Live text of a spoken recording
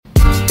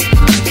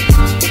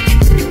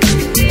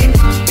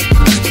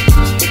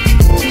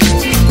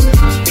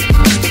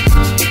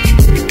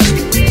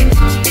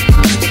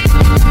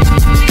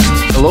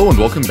and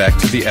welcome back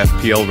to the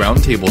FPL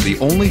Roundtable, the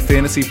only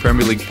fantasy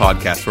Premier League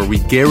podcast where we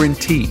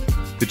guarantee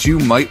that you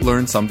might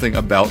learn something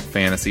about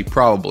fantasy,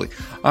 probably.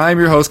 I'm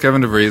your host,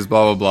 Kevin DeVries,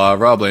 blah, blah,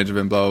 blah, Rob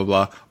Langevin, blah, blah,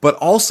 blah. But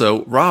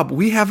also, Rob,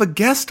 we have a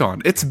guest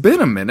on. It's been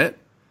a minute.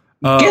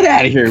 Get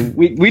out of here.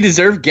 We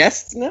deserve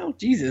guests now?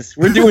 Jesus.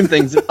 We're doing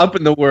things up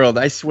in the world,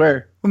 I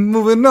swear.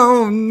 Moving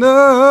on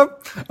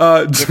up.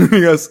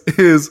 Joining us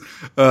is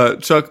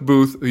Chuck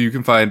Booth, who you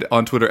can find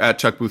on Twitter at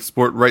Chuck Booth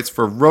Sport, writes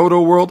for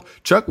Roto World.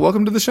 Chuck,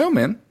 welcome to the show,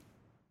 man.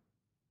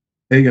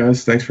 Hey,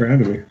 guys. Thanks for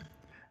having me.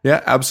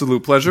 Yeah,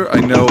 absolute pleasure. I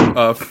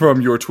know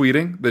from your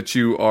tweeting that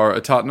you are a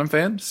Tottenham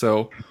fan,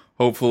 so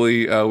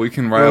hopefully we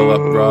can rile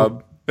up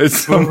Rob at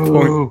some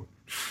point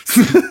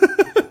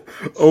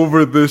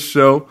over this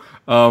show.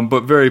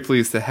 But very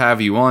pleased to have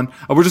you on.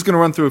 We're just going to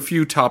run through a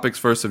few topics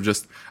first of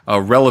just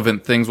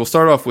relevant things. We'll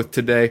start off with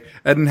today.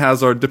 Eden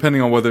Hazard,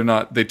 depending on whether or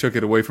not they took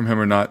it away from him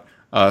or not,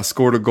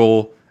 scored a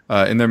goal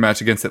in their match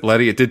against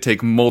Atleti. It did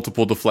take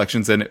multiple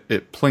deflections and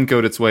it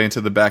plinkoed its way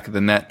into the back of the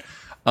net.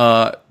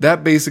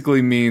 That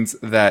basically means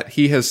that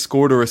he has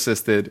scored or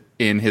assisted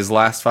in his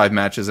last 5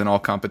 matches in all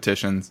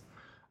competitions.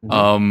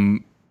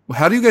 Mm-hmm.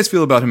 How do you guys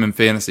feel about him in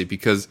fantasy?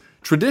 Because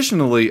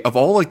traditionally, of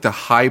all like the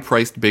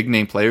high-priced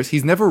big-name players,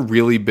 he's never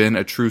really been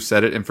a true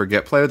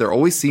set-it-and-forget player. There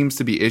always seems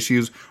to be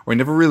issues, or he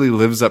never really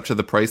lives up to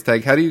the price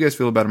tag. How do you guys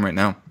feel about him right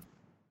now?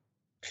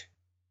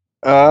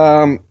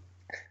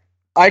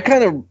 I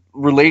kind of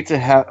relate to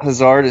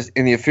Hazard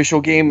in the official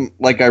game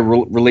like I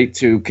relate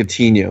to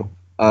Coutinho.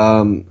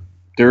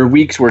 There are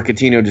weeks where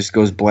Coutinho just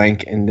goes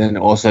blank, and then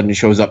all of a sudden he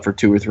shows up for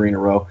 2 or 3 in a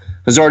row.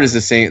 Hazard is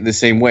the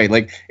same way.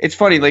 Like, it's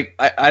funny. Like,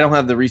 I don't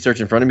have the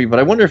research in front of me, but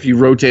I wonder if you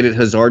rotated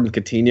Hazard and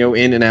Coutinho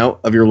in and out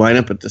of your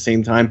lineup at the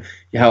same time,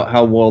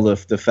 how well the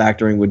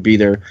factoring would be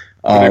there.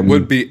 It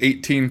would be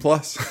 18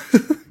 plus.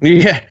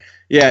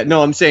 yeah.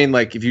 No, I'm saying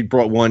like if you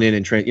brought one in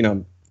and train,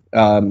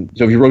 so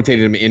if you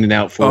rotated them in and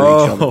out for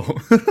each other.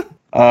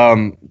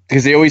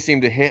 Because they always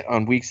seem to hit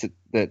on weeks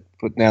that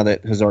now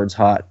that Hazard's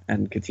hot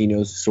and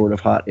Coutinho's sort of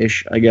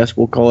hot-ish, I guess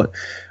we'll call it.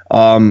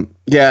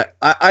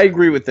 I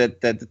agree with that.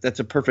 That's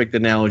a perfect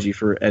analogy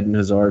for Eden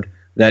Hazard.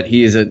 That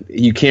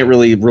you can't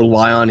really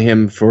rely on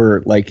him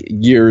for like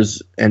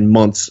years and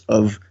months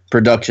of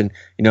production.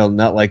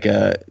 Not like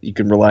you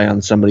can rely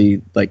on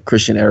somebody like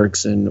Christian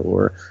Eriksen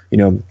or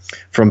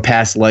from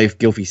past life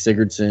Gylfi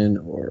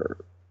Sigurdsson or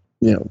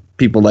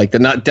people like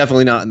that.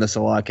 Definitely not in the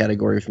Salah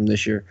category from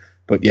this year.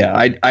 But yeah,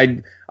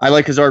 I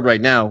like Hazard right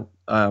now.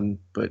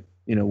 But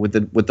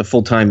with the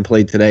full time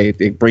play today,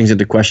 it brings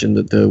into question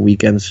the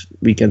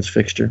weekend's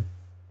fixture.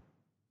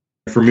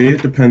 For me,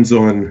 it depends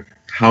on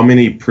how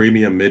many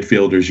premium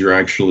midfielders you're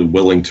actually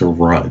willing to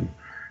run.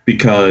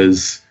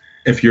 Because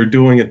if you're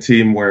doing a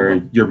team where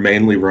you're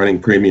mainly running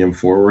premium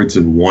forwards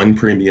and one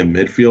premium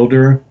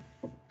midfielder,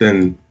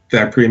 then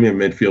that premium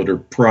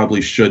midfielder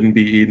probably shouldn't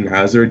be Eden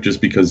Hazard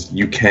just because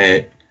you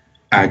can't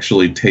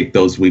actually take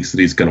those weeks that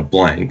he's going to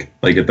blank.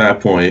 Like at that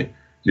point,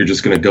 you're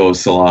just going to go with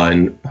Salah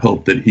and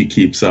hope that he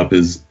keeps up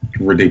his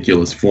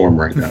ridiculous form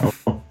right now.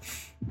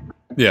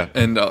 Yeah,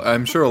 and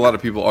I'm sure a lot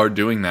of people are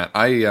doing that.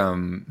 I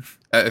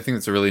think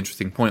it's a really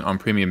interesting point on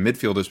premium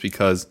midfielders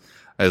because,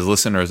 as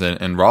listeners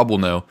and Rob will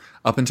know,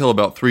 up until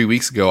about 3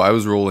 weeks ago, I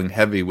was rolling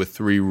heavy with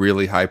 3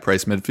 really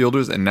high-priced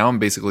midfielders, and now I'm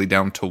basically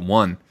down to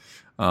 1.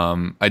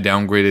 I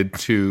downgraded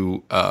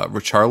to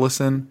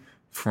Richarlison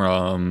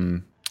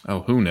from,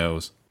 who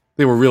knows?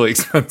 They were really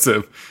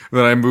expensive.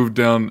 Then I moved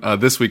down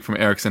this week from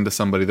Eriksen to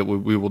somebody that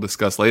we will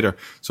discuss later.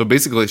 So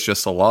basically it's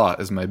just Salah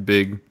as my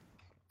big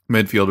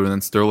midfielder, and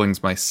then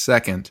Sterling's my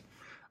second.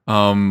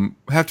 I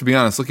have to be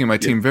honest, looking at my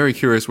team, very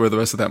curious where the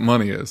rest of that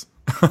money is.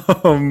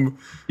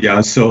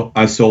 So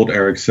I sold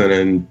Eriksen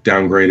and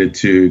downgraded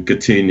to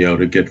Coutinho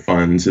to get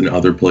funds in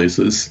other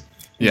places.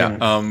 Yeah,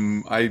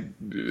 I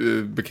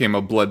became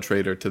a blood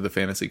trader to the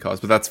fantasy cause,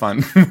 but that's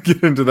fine. We'll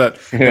get into that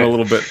in a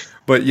little bit.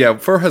 But yeah,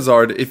 for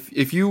Hazard,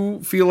 if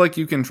you feel like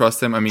you can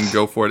trust him, I mean,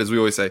 go for it. As we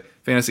always say,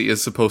 fantasy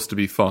is supposed to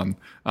be fun.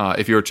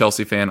 If you're a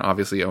Chelsea fan,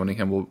 obviously owning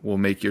him will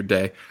make your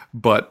day.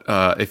 But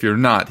if you're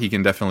not, he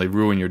can definitely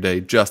ruin your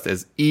day just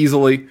as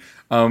easily.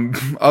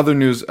 Other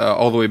news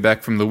all the way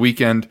back from the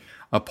weekend.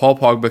 Paul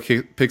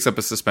Pogba picks up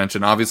a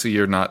suspension. Obviously,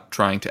 you're not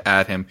trying to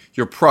add him.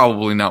 You're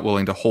probably not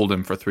willing to hold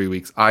him for 3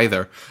 weeks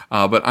either.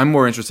 But I'm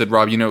more interested,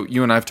 Rob.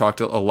 You and I have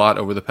talked a lot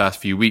over the past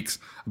few weeks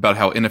about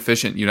how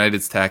inefficient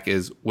United's tack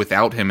is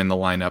without him in the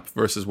lineup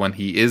versus when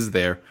he is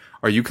there.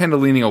 Are you kind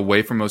of leaning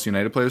away from most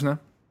United players now?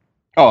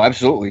 Oh,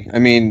 absolutely. I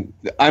mean,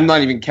 I'm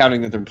not even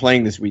counting that they're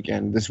playing this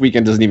weekend. This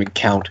weekend doesn't even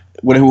count.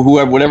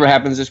 Whatever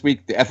happens this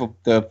week,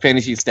 the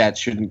fantasy stats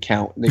shouldn't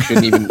count. They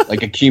shouldn't even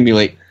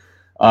accumulate.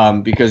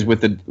 Because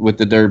with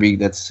the derby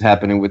that's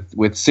happening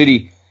with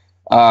City,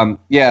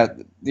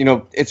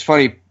 it's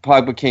funny.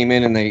 Pogba came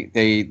in and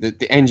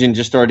the engine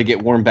just started to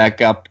get warmed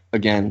back up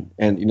again,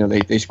 and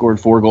they scored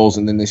 4 goals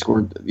and then they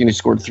scored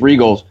 3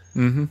 goals.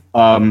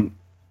 Mm-hmm.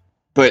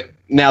 But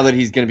now that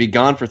he's going to be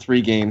gone for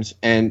 3 games,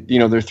 and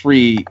there are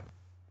 3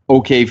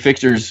 okay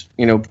fixtures,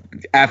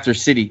 after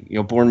City,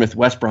 Bournemouth,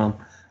 West Brom.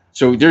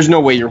 So there's no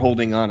way you're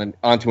holding onto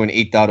an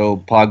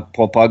 8.0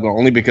 Paul Pogba,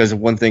 only because of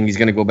one thing. He's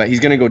going to go back.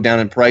 He's going to go down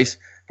in price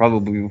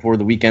probably before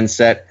the weekend's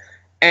set,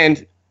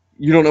 and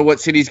you don't know what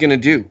City's going to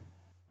do.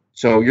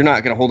 So you're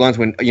not going to hold on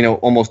to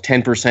almost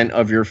 10%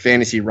 of your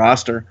fantasy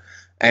roster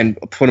and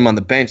put him on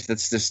the bench.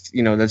 That's just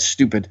that's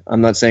stupid. I'm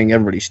not saying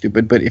everybody's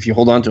stupid, but if you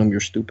hold on to him, you're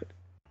stupid.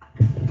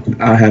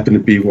 I happen to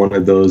be one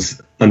of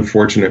those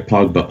unfortunate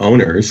Pogba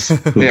owners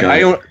who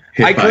got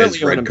hit by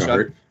his red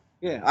card.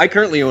 Yeah, I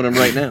currently own him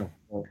right now.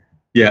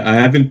 Yeah, I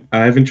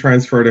haven't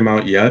transferred him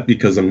out yet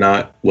because I'm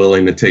not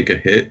willing to take a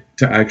hit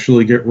to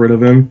actually get rid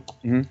of him.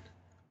 Mm-hmm.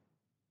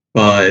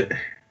 But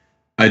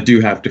I do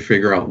have to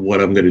figure out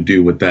what I'm going to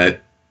do with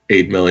that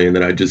 $8 million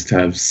that I just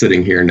have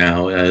sitting here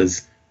now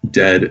as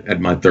dead at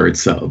my third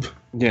sub.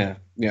 Yeah.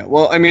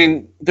 Well, I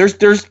mean,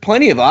 there's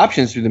plenty of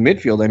options through the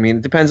midfield. I mean,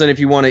 it depends on if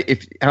you want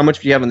to, how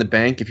much do you have in the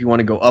bank. If you want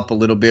to go up a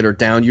little bit or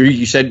down,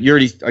 you said you're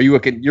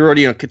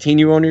already a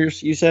Coutinho owner.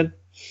 You said.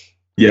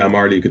 Yeah, I'm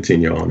already a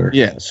Coutinho owner.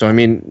 Yeah, so I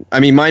mean,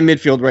 my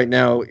midfield right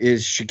now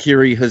is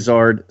Shaqiri,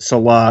 Hazard,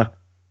 Salah,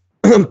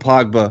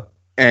 Pogba,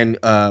 and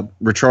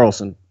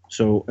Richarlison.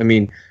 So I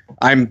mean,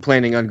 I'm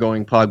planning on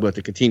going Pogba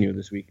to Coutinho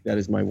this week. That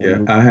is my one. Yeah,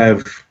 move.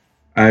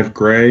 I have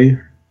Gray,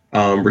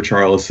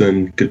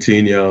 Richarlison,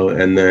 Coutinho,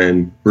 and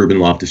then Ruben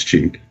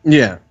Loftus-Cheek.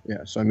 Yeah.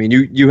 So I mean,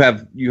 you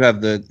have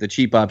the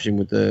cheap option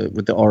with the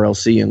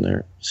RLC in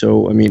there.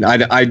 So I mean,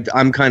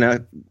 I'm kind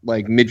of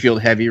like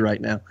midfield heavy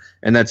right now,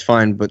 and that's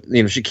fine. But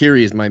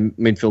Shaqiri is my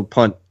midfield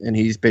punt, and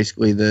he's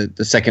basically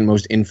the second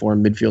most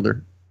informed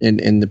midfielder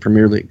in the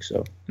Premier League.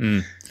 So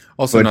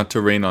also, not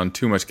to rain on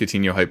too much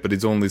Coutinho hype, but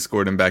he's only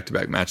scored in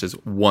back-to-back matches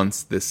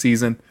once this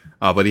season.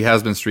 But he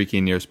has been streaky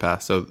in years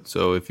past.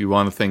 So if you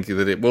want to think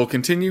that it will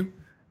continue.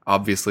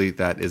 Obviously,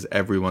 that is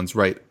everyone's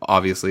right.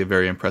 Obviously, a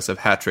very impressive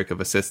hat trick of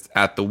assists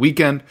at the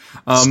weekend.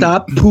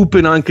 Stop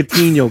pooping on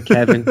Coutinho,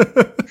 Kevin.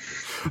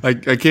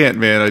 I can't,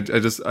 man. I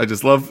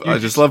just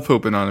love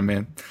pooping on him,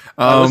 man.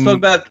 Let's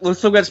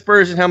talk about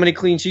Spurs and how many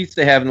clean sheets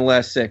they have in the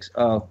last 6.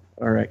 Oh,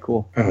 all right,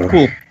 cool.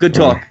 Good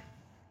talk.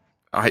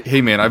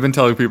 Hey, man, I've been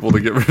telling people to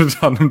get rid of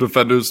Tottenham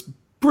defenders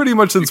pretty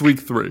much since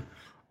week 3. You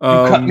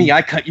cut me,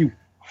 I cut you.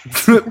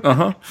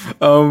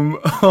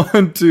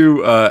 On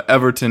to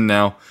Everton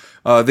now.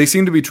 They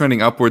seem to be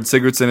trending upwards.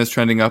 Sigurdsson is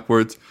trending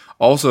upwards.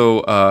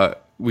 Also,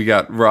 we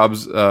got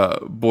Rob's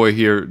boy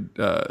here,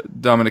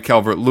 Dominic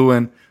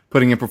Calvert-Lewin,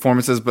 putting in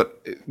performances,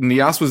 but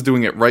Nias was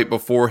doing it right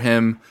before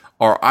him.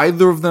 Are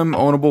either of them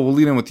ownable? We'll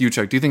lead in with you,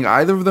 Chuck. Do you think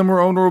either of them are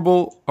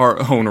ownable?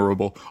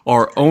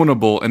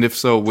 And if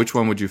so, which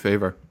one would you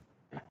favor?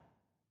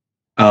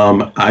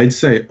 I'd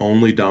say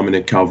only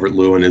Dominic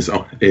Calvert-Lewin is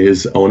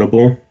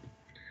ownable,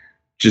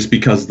 just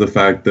because of the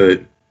fact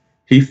that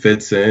he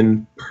fits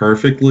in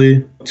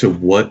perfectly to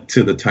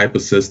the type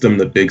of system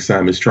that Big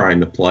Sam is trying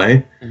to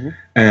play. Mm-hmm.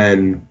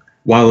 And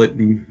while it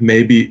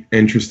may be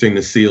interesting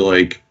to see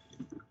like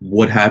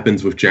what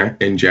happens with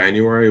in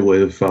January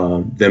with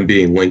them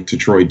being linked to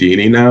Troy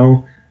Deeney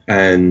now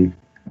and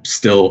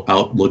still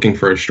out looking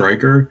for a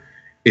striker,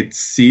 it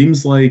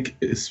seems like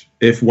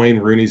if Wayne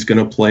Rooney's going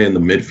to play in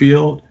the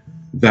midfield,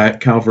 that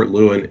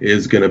Calvert-Lewin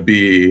is going to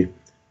be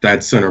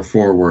that center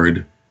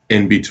forward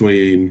in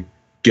between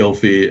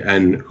Gylfi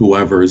and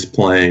whoever is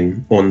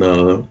playing on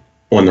the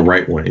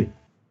right wing.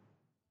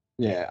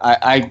 Yeah,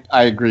 I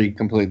agree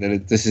completely.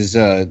 This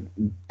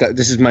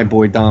is my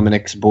boy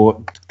Dominic's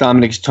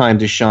time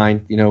to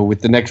shine.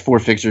 With the next 4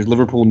 fixtures: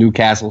 Liverpool,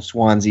 Newcastle,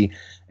 Swansea,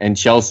 and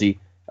Chelsea.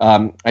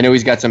 I know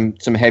he's got some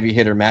heavy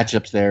hitter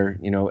matchups there.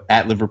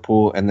 At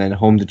Liverpool and then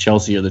home to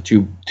Chelsea are the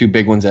two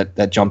big ones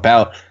that jump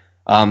out.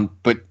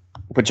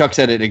 But Chuck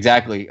said it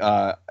exactly.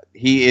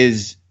 He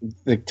is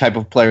the type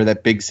of player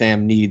that Big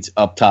Sam needs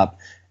up top,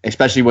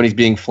 especially when he's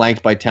being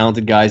flanked by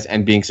talented guys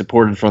and being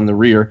supported from the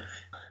rear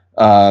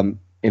by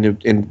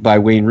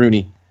Wayne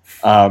Rooney.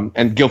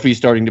 And Gylfi's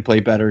starting to play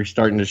better. He's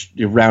starting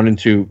to round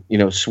into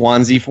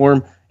Swansea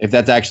form. If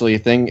that's actually a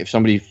thing, if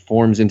somebody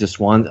forms into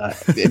Swan,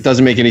 it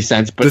doesn't make any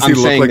sense. But does he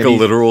look like a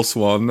literal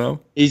swan now?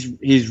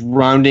 He's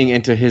rounding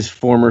into his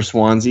former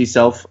Swansea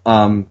self.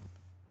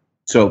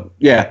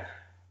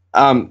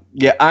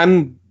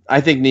 I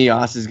think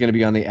Nias is going to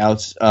be on the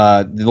outs.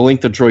 The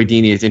length of Troy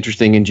Deeney is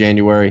interesting in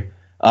January,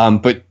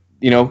 but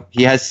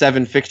he has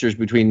 7 fixtures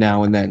between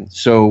now and then,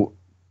 so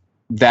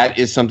that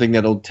is something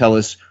that'll tell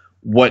us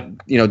what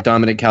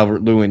Dominic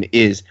Calvert-Lewin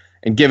is.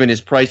 And given his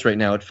price right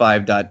now at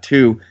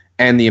 5.2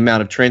 and the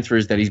amount of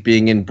transfers that he's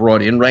being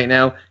brought in right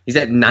now, he's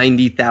at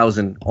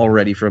 90,000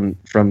 already from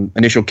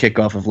initial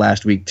kickoff of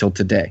last week till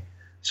today.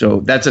 So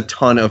that's a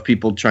ton of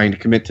people trying to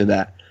commit to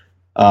that,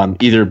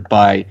 either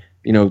by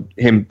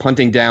him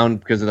punting down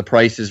because the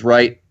price is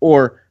right,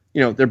 or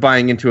they're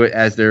buying into it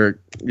as their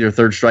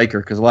third striker,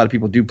 because a lot of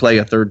people do play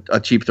a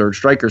cheap third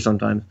striker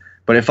sometimes.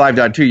 But at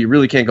 5.2, you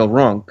really can't go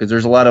wrong because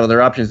there's a lot of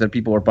other options that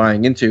people are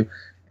buying into.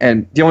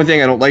 And the only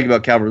thing I don't like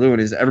about Calvert-Lewin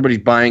is everybody's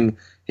buying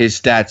his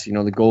stats.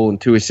 The goal and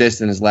 2 assists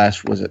in his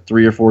last, was it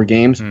 3 or 4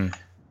 games? 3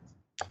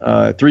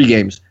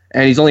 games,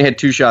 and he's only had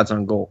 2 shots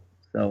on goal.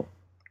 So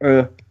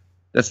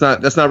that's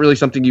not really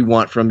something you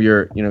want from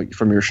your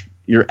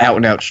your out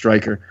and out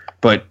striker.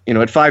 But at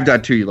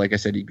 5.2, like I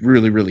said, you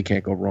really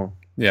can't go wrong.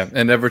 Yeah,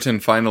 and Everton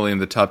finally in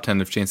the top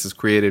 10 of chances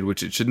created,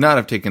 which it should not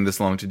have taken this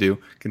long to do,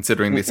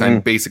 considering they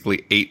signed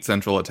basically 8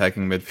 central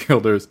attacking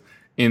midfielders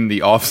in the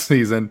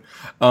offseason.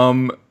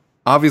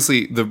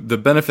 Obviously, the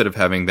benefit of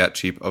having that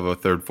cheap of a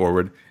third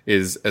forward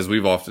is, as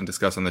we've often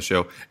discussed on the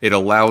show, it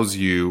allows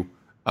you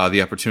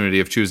the opportunity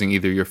of choosing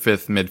either your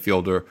 5th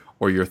midfielder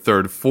or your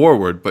 3rd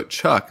forward. But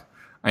Chuck,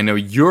 I know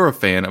you're a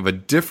fan of a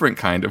different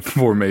kind of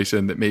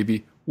formation that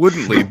maybe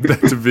wouldn't lead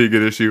that to be a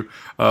good issue.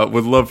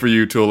 Would love for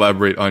you to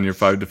elaborate on your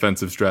 5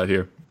 defensive strat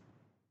here.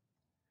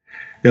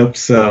 Yep,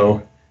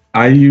 so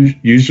I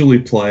usually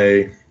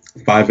play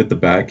 5 at the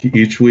back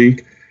each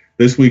week.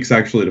 This week's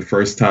actually the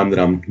first time that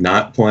I'm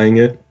not playing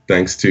it,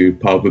 thanks to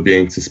Pogba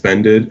being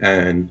suspended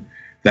and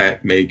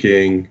that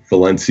making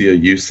Valencia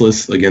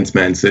useless against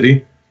Man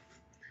City.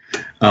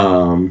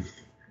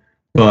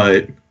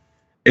 But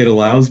it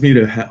allows me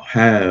to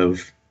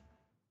have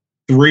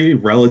 3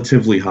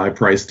 relatively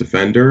high-priced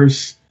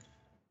defenders,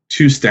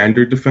 2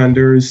 standard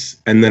defenders,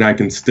 and then I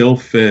can still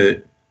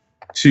fit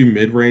 2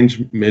 mid-range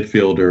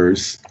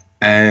midfielders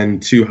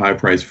and 2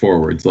 high-priced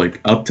forwards. Like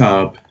up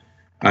top,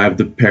 I have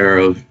the pair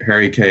of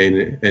Harry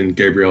Kane and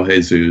Gabriel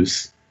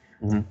Jesus.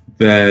 Mm-hmm.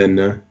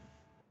 Then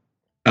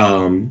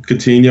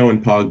Coutinho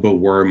and Pogba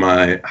were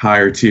my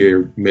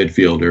higher-tier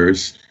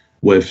midfielders,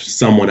 with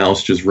someone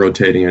else just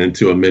rotating it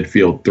into a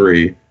midfield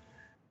 3.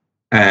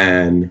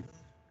 And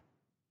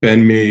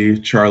Ben-Mee,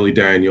 Charlie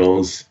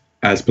Daniels,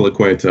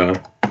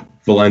 Azpilicueta,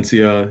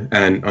 Valencia,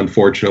 and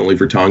unfortunately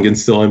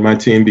Vertonghen's still in my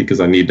team because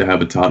I need to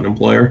have a Tottenham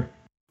player.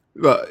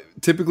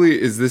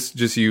 Typically, is this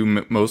just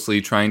you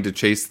mostly trying to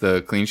chase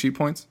the clean sheet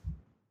points?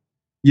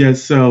 Yeah,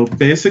 so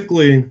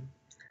basically,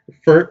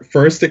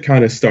 first it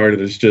kind of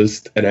started as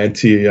just an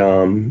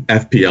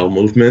anti-FPL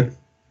movement.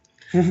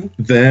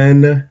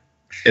 Then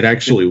it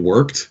actually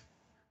worked.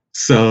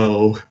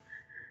 So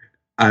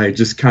I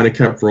just kind of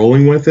kept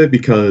rolling with it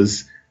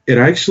because it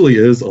actually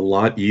is a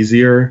lot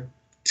easier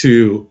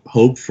to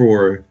hope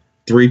for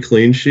 3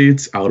 clean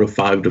sheets out of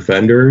 5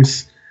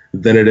 defenders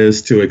than it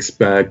is to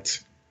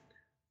expect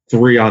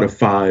 3 out of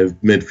 5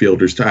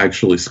 midfielders to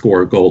actually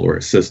score a goal or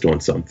assist on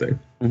something.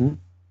 Mm-hmm.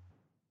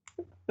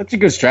 That's a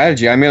good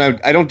strategy. I mean,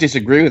 I don't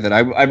disagree with it.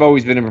 I've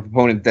always been a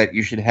proponent that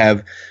you should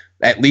have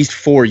at least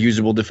 4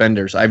 usable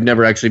defenders. I've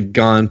never actually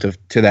gone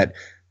to that,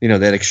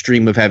 that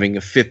extreme of having a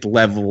 5th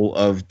level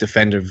of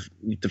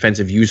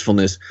defensive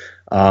usefulness.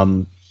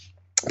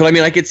 But I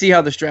mean, I could see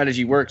how the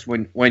strategy works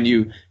when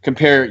you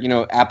compare,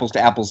 apples to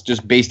apples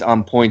just based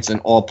on points and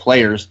all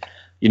players.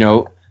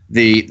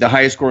 The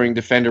highest scoring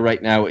defender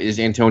right now is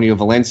Antonio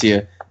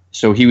Valencia,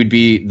 so he would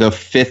be the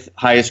 5th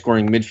highest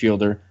scoring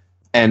midfielder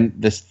and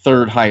the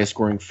 3rd highest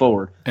scoring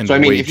forward. And so I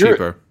mean, way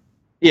cheaper.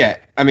 Yeah,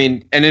 I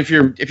mean, and if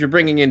you're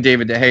bringing in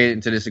David De Gea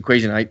into this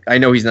equation, I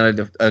know he's not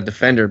a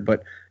defender,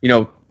 but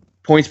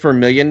points per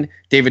million,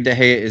 David De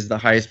Gea is the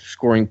highest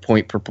scoring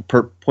point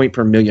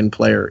per million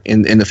player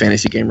in the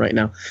fantasy game right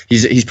now.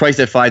 He's priced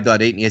at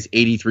 5.8 and he has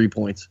 83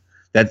 points.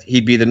 That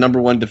he'd be the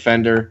number 1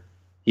 defender,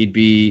 he'd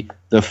be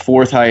the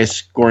 4th highest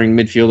scoring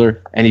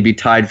midfielder, and he'd be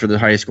tied for the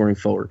highest scoring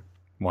forward.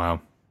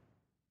 Wow.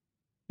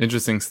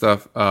 Interesting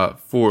stuff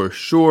for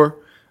sure.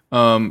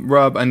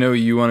 Rob, I know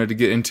you wanted to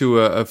get into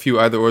a few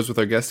either-ors with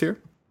our guest here.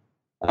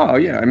 Oh,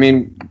 yeah. I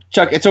mean,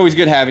 Chuck, it's always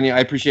good having you. I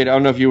appreciate it. I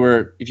don't know if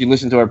you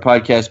listened to our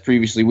podcast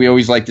previously. We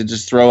always like to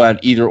just throw out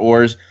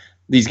either-ors.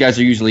 These guys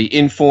are usually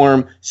in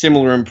form,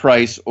 similar in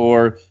price,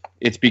 or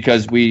it's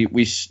because we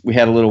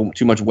had a little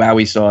too much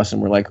wowie sauce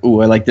and we're like,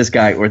 ooh, I like this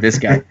guy or this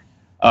guy.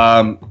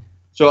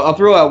 So I'll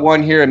throw out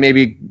one here, and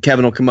maybe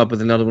Kevin will come up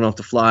with another one off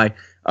the fly.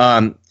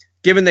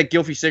 Given that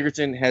Gylfi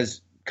Sigurdsson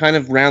has kind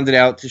of rounded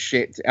out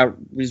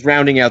is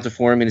rounding out the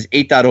form, and his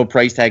 8.0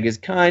 price tag is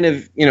kind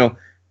of,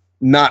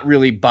 not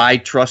really buy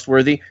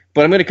trustworthy,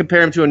 but I'm going to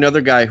compare him to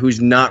another guy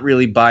who's not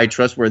really buy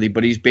trustworthy,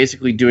 but he's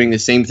basically doing the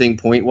same thing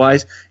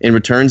point-wise in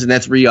returns, and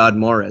that's Riyad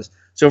Mahrez.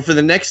 So for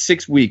the next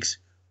 6 weeks,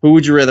 who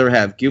would you rather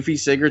have, Gylfi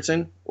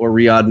Sigurdsson or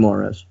Riyad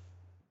Mahrez?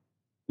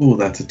 Oh,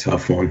 that's a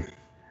tough one.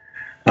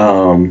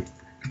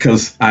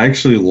 Because I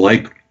actually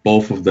like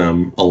both of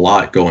them a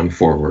lot going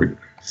forward.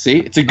 See,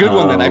 it's a good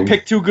one then. I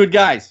picked 2 good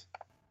guys.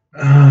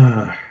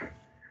 I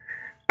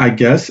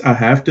guess I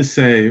have to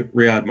say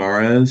Riyad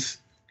Mahrez,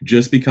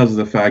 just because of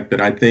the fact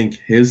that I think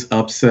his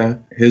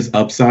upside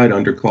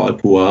under Claude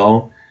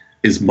Puel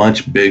is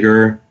much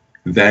bigger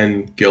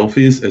than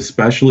Gylfi's,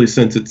 especially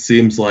since it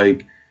seems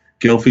like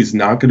Gylfi's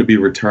not going to be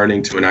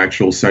returning to an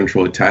actual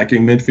central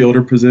attacking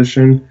midfielder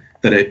position,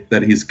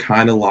 that he's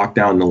kind of locked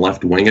down in the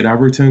left wing at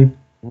Everton,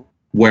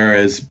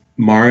 whereas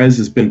Mahrez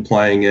has been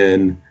playing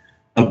in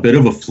a bit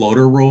of a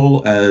floater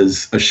role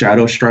as a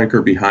shadow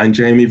striker behind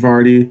Jamie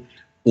Vardy,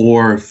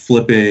 or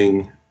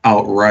flipping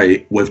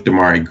outright with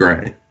Damari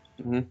Gray.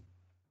 Mm-hmm.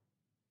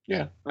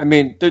 Yeah, I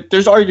mean,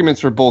 there's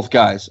arguments for both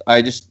guys.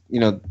 I just,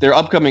 their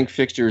upcoming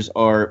fixtures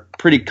are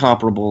pretty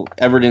comparable.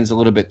 Everton's a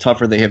little bit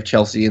tougher. They have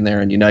Chelsea in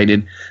there and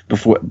United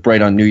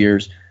right on New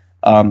Year's.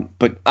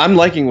 But I'm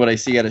liking what I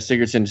see out of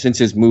Sigurdsson since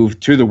his move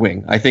to the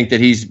wing. I think that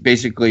he's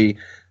basically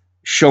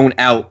shown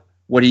out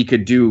what he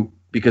could do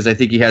because I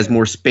think he has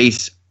more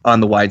space on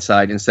the wide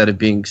side instead of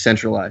being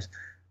centralized.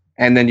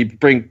 And then you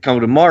come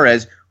to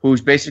Mahrez,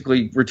 who's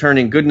basically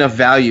returning good enough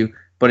value,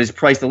 but is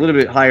priced a little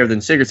bit higher than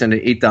Sigurdsson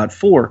at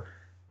 8.4.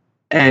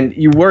 And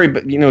you worry,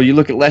 but you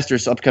look at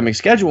Leicester's upcoming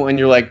schedule, and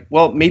you're like,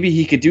 well, maybe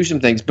he could do some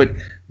things. But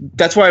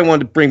that's why I wanted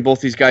to bring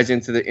both these guys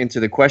into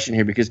the question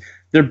here, because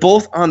they're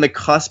both on the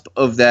cusp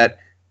of that.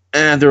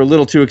 They're a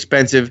little too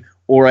expensive,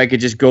 or I could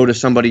just go to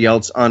somebody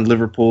else on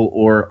Liverpool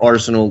or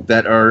Arsenal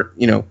that are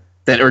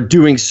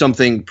doing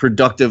something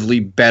productively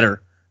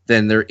better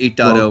than their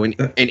 8.0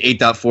 and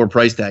 8.4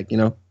 price tag.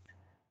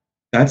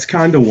 That's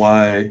kind of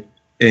why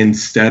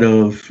instead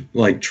of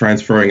like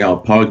transferring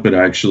out Pogba to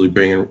actually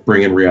bring in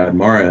Riyad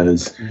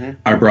Mahrez,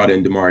 I brought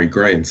in Damari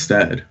Gray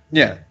instead.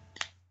 Yeah,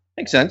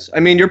 makes sense. I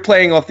mean, you're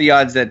playing off the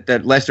odds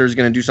that Leicester is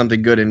going to do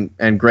something good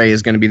and Gray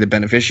is going to be the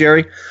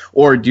beneficiary,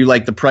 or do you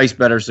like the price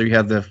better so you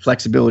have the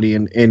flexibility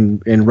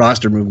in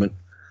roster movement?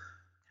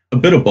 A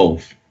bit of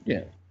both.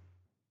 Yeah,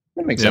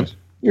 that makes sense.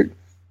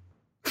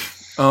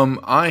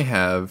 I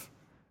have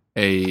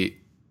a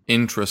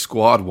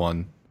intra-squad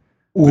one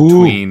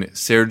between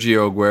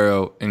Sergio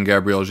Aguero and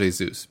Gabriel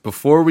Jesus.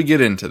 Before we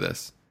get into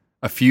this,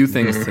 a few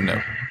things to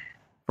note.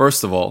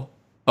 First of all,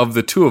 of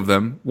the two of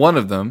them, one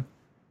of them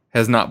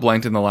has not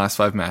blanked in the last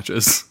 5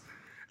 matches,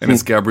 and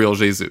it's Gabriel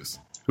Jesus,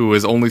 who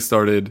has only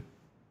started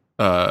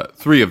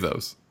 3 of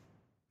those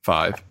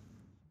 5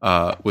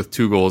 with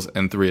 2 goals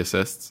and 3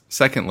 assists.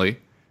 Secondly,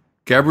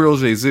 Gabriel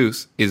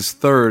Jesus is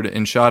 3rd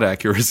in shot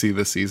accuracy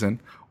this season,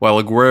 while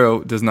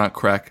Aguero does not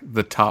crack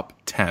the top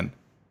 10.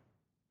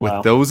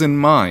 With those in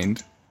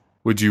mind,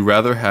 would you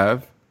rather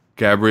have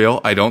Gabriel,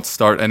 I don't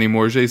start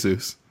anymore,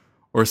 Jesus,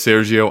 or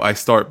Sergio, I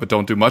start but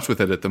don't do much with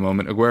it at the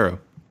moment, Aguero?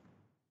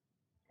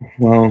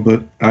 Well,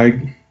 but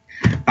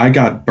I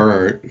got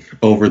burnt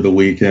over the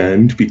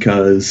weekend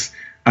because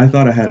I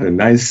thought I had a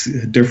nice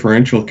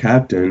differential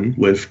captain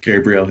with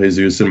Gabriel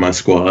Jesus in my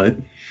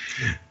squad,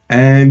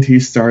 and he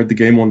started the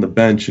game on the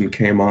bench and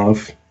came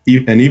off.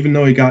 And even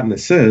though he got an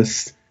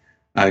assist,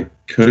 I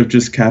could have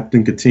just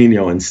captained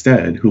Coutinho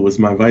instead, who was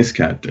my vice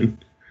captain.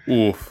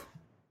 Oof.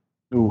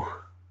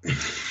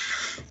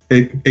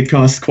 It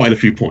cost quite a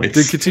few points.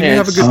 Did Coutinho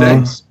have a good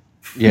day?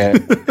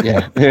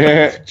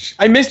 Yeah.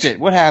 I missed it.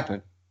 What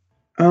happened?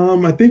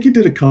 I think he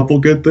did a couple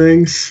good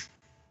things.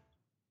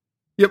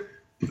 Yep,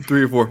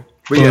 3 or 4.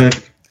 But yeah,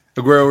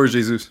 Aguero or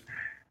Jesus?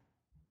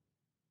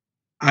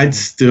 I'd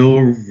still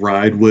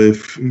ride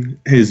with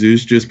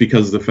Jesus just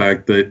because of the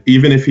fact that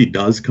even if he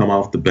does come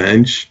off the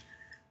bench,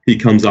 he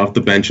comes off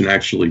the bench and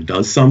actually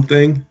does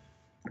something,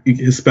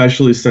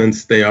 especially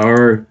since they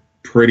are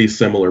pretty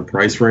similar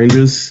price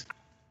ranges.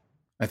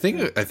 I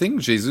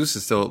think Jesus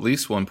is still at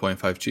least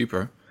 1.5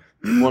 cheaper.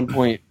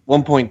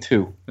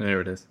 1.2.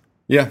 There it is.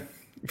 Yeah.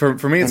 For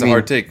me, it's a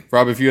hard take.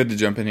 Rob, if you had to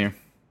jump in here.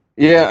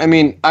 Yeah, I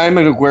mean, I'm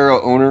an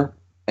Aguero owner,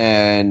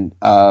 and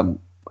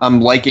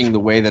I'm liking the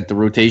way that the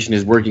rotation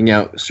is working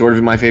out sort of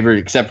in my favor,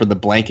 except for the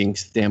blanking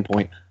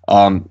standpoint.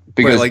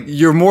 Because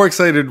you're more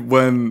excited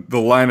when the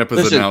lineup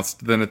is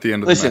announced than at the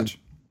end of the match.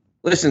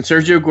 Listen,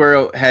 Sergio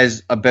Aguero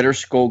has a better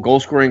goal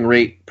scoring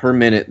rate per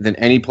minute than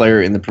any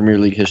player in the Premier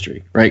League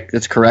history. Right?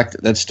 That's correct.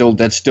 That's still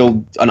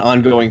an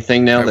ongoing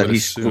thing now that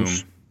he's.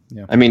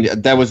 Yeah. I mean,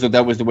 that was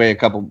the way a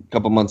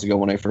couple months ago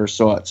when I first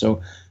saw it.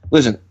 So,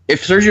 listen,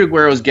 if Sergio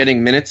Aguero is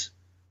getting minutes,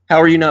 how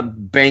are you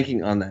not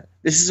banking on that?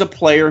 This is a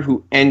player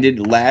who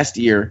ended last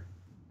year.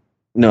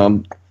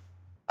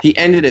 He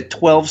ended at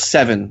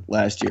 12.7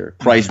 last year,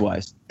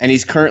 price-wise, and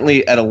he's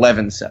currently at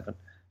 11.7.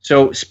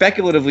 So,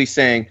 speculatively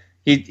saying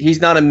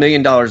he's not $1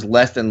 million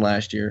less than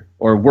last year,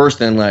 or worse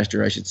than last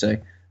year, I should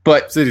say.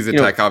 But City's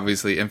attack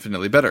obviously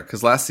infinitely better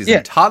because last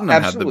season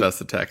Tottenham had the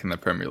best attack in the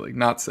Premier League,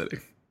 not City.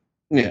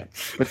 Yeah,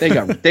 but they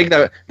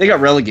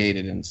got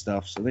relegated and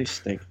stuff, so they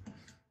stink.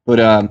 But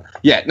I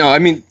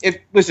mean, if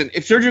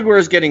Sergio Aguero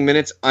is getting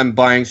minutes, I'm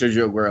buying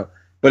Sergio Aguero.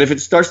 But if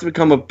it starts to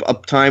become a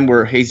time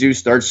where Jesus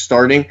starts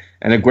starting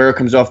and Aguero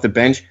comes off the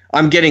bench,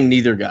 I'm getting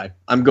neither guy.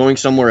 I'm going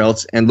somewhere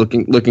else and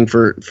looking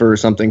for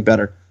something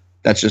better.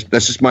 That's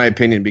just my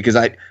opinion because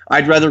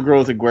I'd rather grow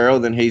with Aguero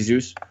than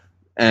Jesus,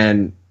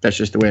 and that's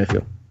just the way I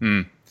feel.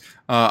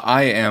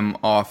 I am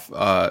off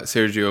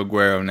Sergio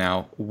Aguero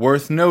now.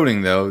 Worth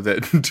noting, though,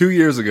 that 2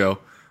 years ago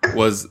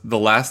was the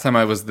last time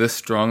I was this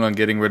strong on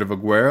getting rid of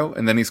Aguero,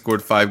 and then he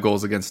scored 5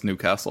 goals against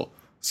Newcastle.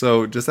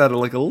 So just added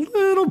like a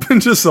little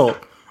pinch of salt.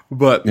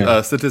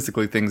 But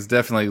statistically, things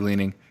definitely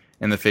leaning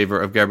in the favor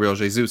of Gabriel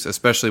Jesus,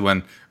 especially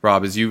when,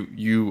 Rob, as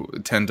you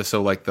tend to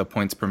so like the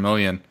points per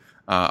million,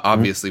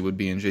 obviously would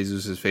be in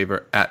Jesus'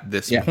 favor at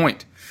this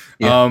point.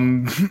 Yeah. All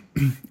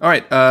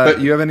right.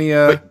 You have any...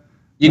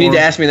 You need to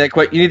ask me that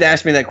question. You need to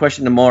ask me that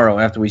question tomorrow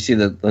after we see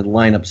the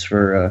lineups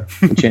for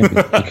the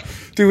Champions League.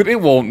 Dude, it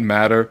won't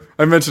matter.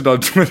 I mentioned on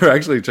Twitter.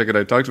 Actually, check it.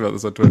 I talked about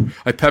this on Twitter.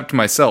 I pepped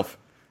myself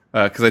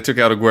because I took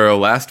out Aguero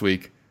last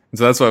week, and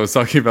so that's why I was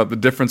talking about the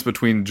difference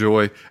between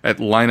joy at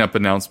lineup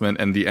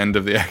announcement and the end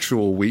of the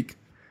actual week.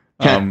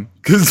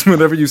 Because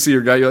whenever you see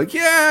your guy, you're like,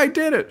 yeah, I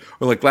did it.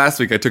 Or like last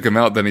week, I took him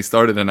out, then he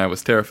started, and I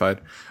was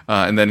terrified.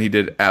 And then he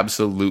did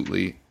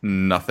absolutely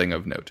nothing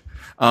of note.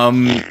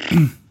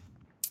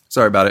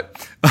 Sorry about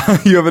it.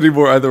 You have any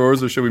more either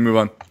ors, or should we move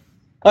on?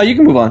 You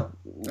can move on.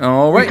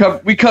 All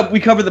right. We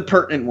cover the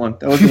pertinent one.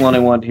 That was the one I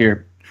wanted to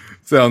hear.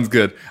 Sounds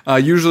good.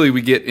 Usually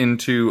we get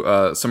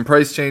into some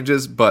price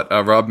changes, but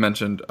Rob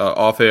mentioned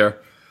off air,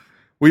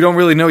 we don't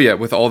really know yet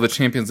with all the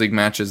Champions League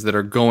matches that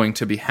are going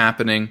to be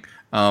happening.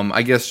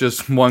 I guess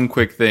just one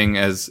quick thing,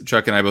 as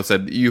Chuck and I both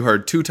said, you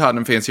heard 2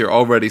 Tottenham fans here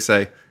already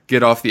say,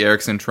 get off the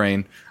Eriksen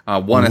train.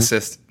 1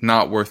 assist,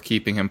 not worth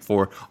keeping him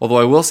for. Although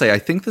I will say, I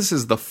think this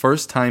is the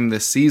first time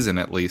this season,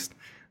 at least,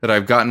 that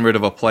I've gotten rid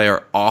of a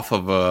player off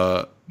of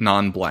a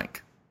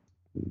non-blank.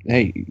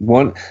 Hey,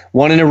 one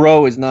in a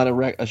row is not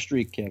a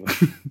streak, Kevin.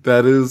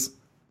 That is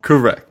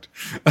correct.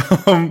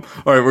 All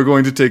right, we're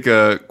going to take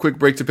a quick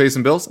break to pay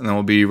some bills, and then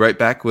we'll be right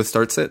back with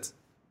Start Sits.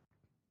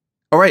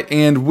 All right,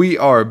 and we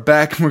are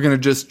back. We're going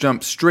to just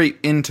jump straight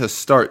into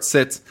Start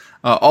Sits.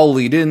 I'll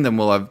lead in, then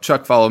we'll have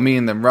Chuck follow me,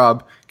 and then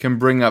Rob can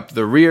bring up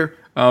the rear,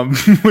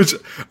 which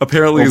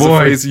apparently is a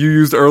phrase you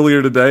used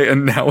earlier today,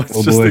 and now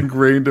it's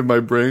ingrained in my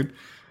brain.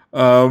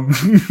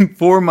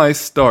 For my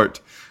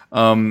start,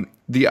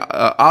 the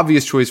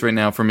obvious choice right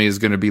now for me is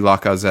going to be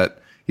Lacazette.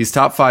 He's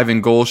top 5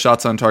 in goals,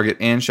 shots on target,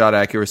 and shot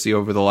accuracy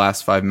over the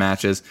last 5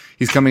 matches.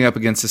 He's coming up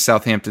against the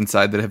Southampton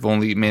side that have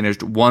only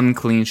managed 1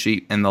 clean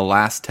sheet in the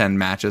last 10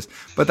 matches.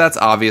 But that's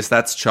obvious.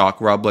 That's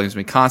chalk. Rob blames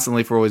me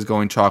constantly for always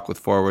going chalk with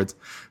forwards.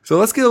 So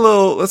let's get a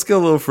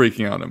little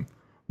freaky on him.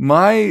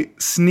 My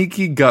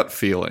sneaky gut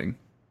feeling,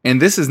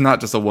 and this is not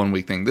just a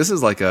 1-week thing. This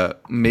is like a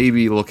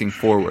maybe looking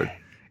forward.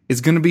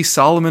 Is going to be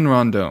Solomon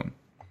Rondon.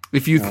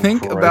 If you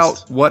think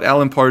about what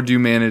Alan Pardew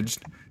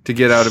managed to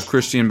get out of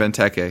Christian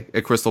Benteke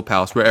at Crystal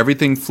Palace, where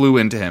everything flew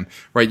into him,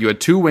 right? You had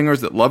 2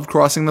 wingers that loved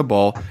crossing the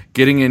ball,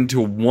 getting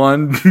into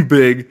one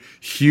big,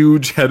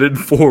 huge-headed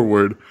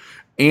forward,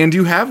 and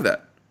you have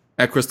that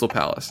at Crystal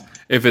Palace.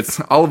 If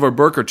it's Oliver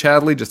Burke or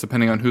Chadley, just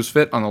depending on who's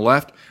fit, on the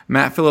left,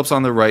 Matt Phillips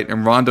on the right,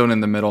 and Rondon in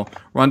the middle.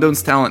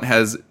 Rondon's talent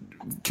has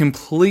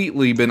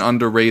completely been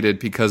underrated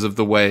because of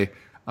the way,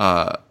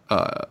 I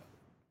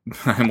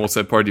almost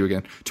said Pardew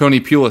again, Tony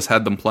Pulis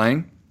had them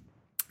playing.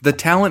 The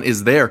talent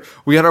is there.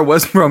 We had our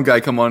West Brom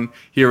guy come on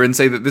here and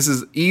say that this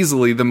is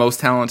easily the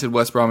most talented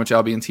West Bromwich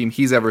Albion team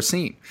he's ever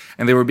seen.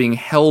 And they were being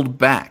held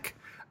back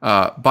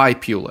by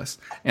Pulis.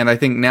 And I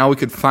think now we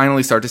could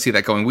finally start to see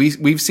that going.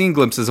 We've seen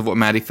glimpses of what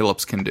Matty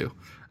Phillips can do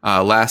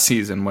last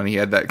season when he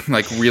had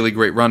that really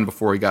great run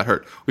before he got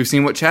hurt. We've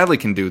seen what Chadley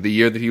can do the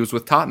year that he was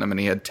with Tottenham and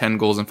he had 10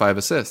 goals and 5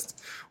 assists.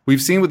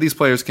 We've seen what these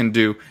players can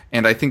do,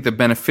 and I think the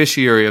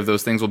beneficiary of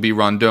those things will be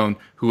Rondon,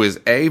 who is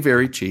A,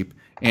 very cheap,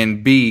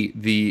 and B,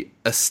 the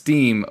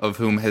esteem of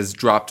whom has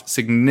dropped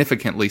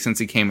significantly since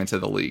he came into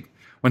the league.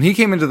 When he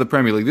came into the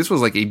Premier League, this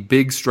was like a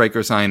big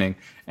striker signing,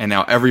 and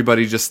now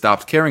everybody just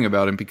stopped caring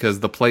about him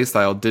because the play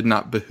style did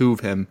not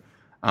behoove him.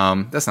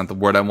 That's not the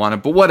word I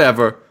wanted, but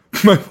whatever.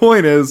 My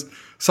point is,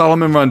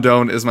 Solomon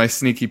Rondon is my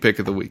sneaky pick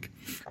of the week.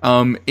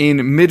 In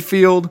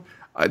midfield,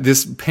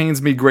 this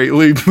pains me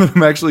greatly, but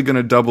I'm actually going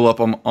to double up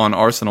on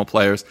Arsenal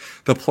players.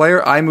 The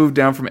player I moved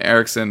down from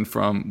Eriksen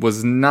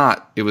was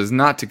not to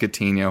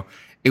Coutinho.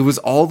 It was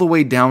all the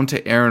way down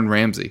to Aaron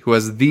Ramsey, who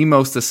has the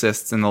most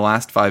assists in the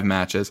last 5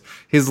 matches.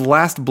 His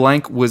last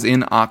blank was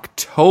in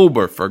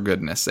October, for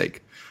goodness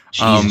sake.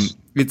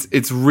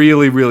 It's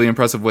really, really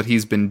impressive what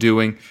he's been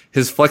doing.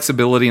 His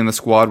flexibility in the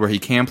squad where he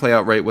can play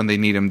outright when they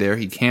need him there.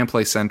 He can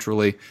play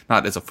centrally,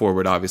 not as a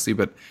forward, obviously,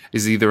 but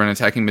is either an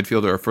attacking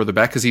midfielder or further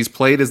back, because he's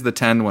played as the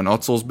 10 when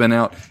Özil's been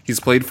out.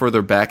 He's played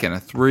further back in a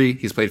 3.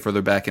 He's played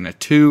further back in a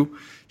 2.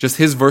 Just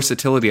his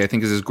versatility, I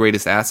think, is his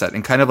greatest asset.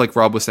 And kind of like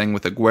Rob was saying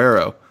with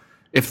Aguero,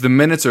 if the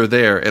minutes are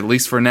there, at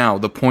least for now,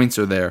 the points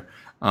are there.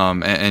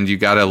 And you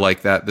got to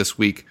like that this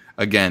week.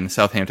 Again,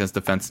 Southampton's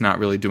defense not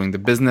really doing the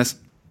business.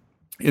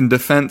 In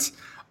defense,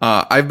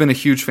 I've been a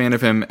huge fan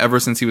of him ever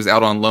since he was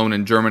out on loan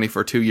in Germany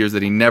for 2 years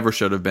that he never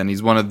should have been.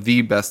 He's one of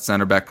the best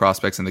center back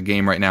prospects in the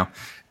game right now.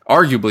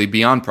 Arguably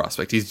beyond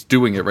prospect. He's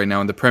doing it right now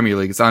in the Premier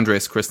League. It's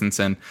Andreas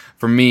Christensen.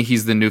 For me,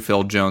 he's the new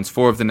Phil Jones.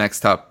 4 of the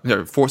next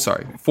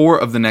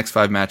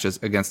 5 matches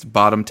against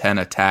bottom 10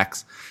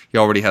 attacks. He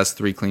already has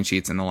 3 clean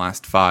sheets in the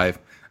last 5.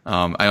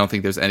 I don't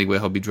think there's any way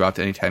he'll be dropped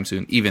anytime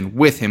soon, even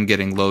with him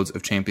getting loads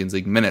of Champions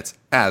League minutes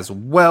as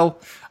well.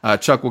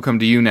 Chuck, we'll come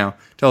to you now.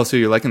 Tell us who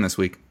you're liking this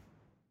week.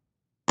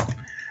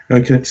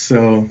 Okay,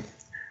 so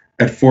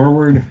at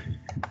forward,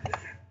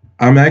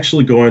 I'm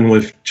actually going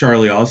with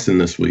Charlie Austin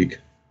this week.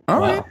 All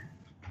right.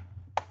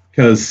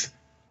 Because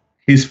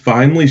he's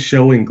finally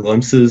showing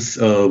glimpses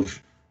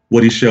of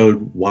what he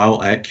showed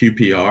while at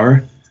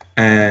QPR.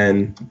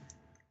 And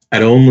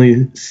at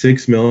only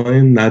 $6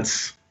 million,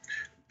 that's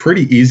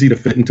pretty easy to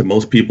fit into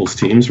most people's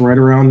teams right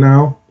around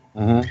now.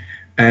 Uh-huh.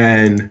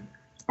 And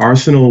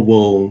Arsenal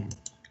will...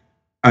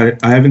 I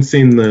haven't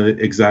seen the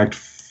exact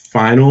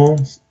final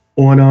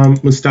on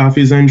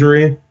Mustafi's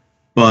injury,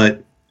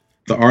 but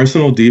the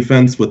Arsenal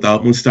defense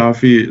without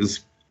Mustafi is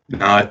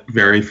not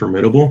very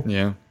formidable.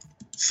 Yeah.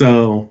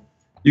 So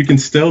you can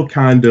still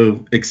kind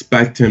of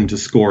expect him to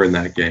score in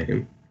that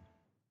game.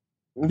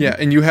 Yeah,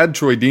 and you had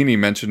Troy Deeney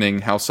mentioning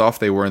how soft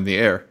they were in the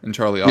air, and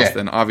Charlie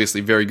Austin,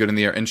 obviously very good in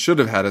the air, and should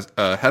have had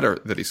a header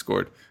that he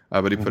scored,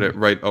 but he put it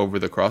right over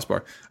the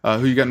crossbar.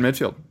 Who you got in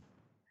midfield?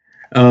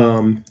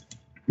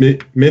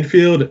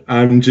 Midfield,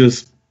 I'm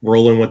just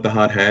rolling with the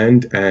hot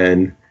hand,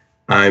 and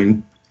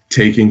I'm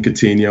taking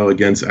Coutinho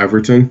against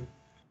Everton,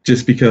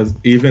 just because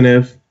even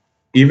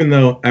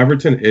though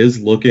Everton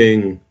is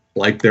looking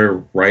like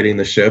they're riding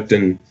the ship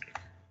and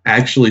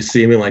actually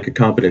seeming like a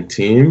competent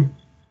team,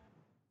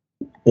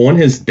 on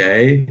his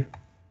day,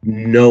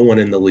 no one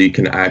in the league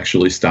can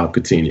actually stop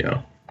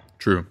Coutinho.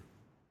 True.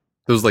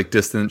 Those like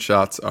distant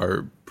shots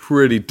are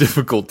pretty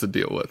difficult to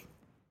deal with.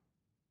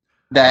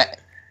 That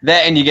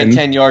and you get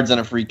 10 yards on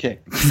a free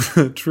kick.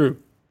 True.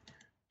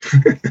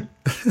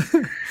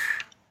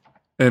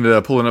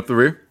 And pulling up the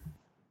rear?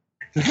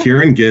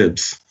 Kieran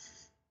Gibbs.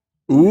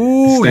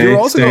 Ooh, you're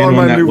also on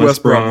my new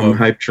West Brom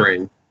hype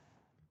train.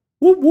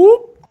 Whoop,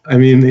 whoop. I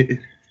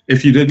mean,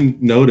 if you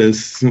didn't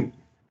notice,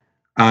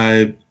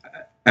 I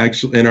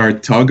actually, in our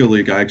Togga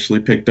League, I actually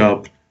picked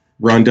up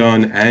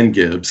Rondon and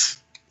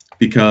Gibbs,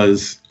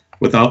 because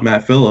without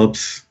Matt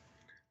Phillips,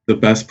 the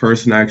best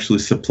person to actually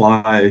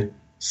supply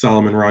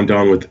Solomon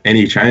Rondon with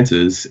any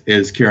chances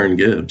is Kieran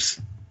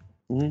Gibbs.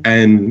 Mm-hmm.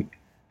 And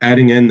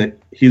adding in that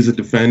he's a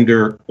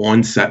defender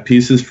on set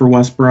pieces for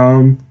West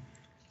Brom,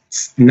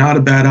 it's not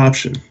a bad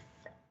option.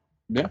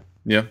 Yeah.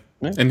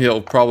 And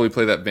he'll probably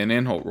play that Van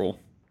Aanholt role.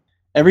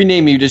 Every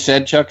name you just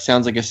said, Chuck,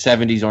 sounds like a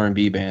 70s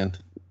R&B band.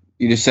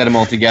 You just said them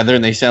all together,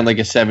 and they sound like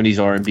a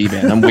 70s R&B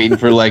band. I'm waiting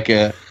for like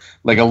a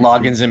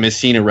Loggins and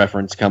Messina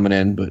reference coming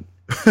in, but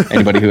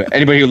anybody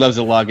who loves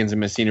a Loggins and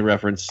Messina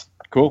reference,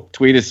 cool.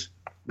 Tweet us.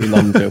 We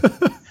love them too.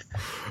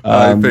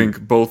 I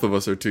think both of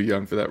us are too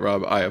young for that,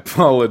 Rob. I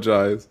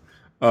apologize.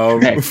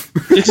 Hey, just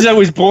because I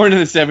was born in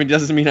the 70s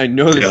doesn't mean I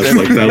know the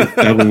 70s. Like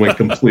that one went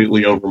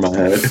completely over my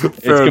head.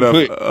 Fair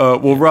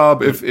enough. Well,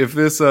 Rob, if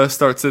this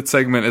start-sit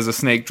segment is a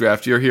snake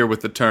draft, you're here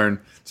with the turn,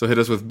 so hit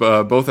us with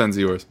both ends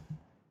of yours.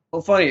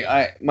 Well, funny,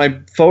 my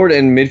forward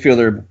and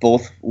midfielder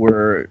both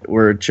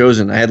were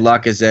chosen. I had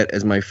Lacazette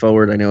as my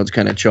forward. I know it's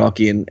kind of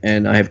chalky, and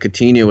I have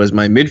Coutinho as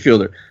my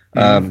midfielder.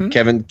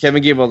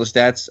 Kevin gave all the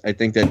stats. I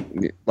think that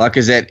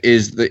Lacazette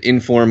is the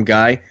informed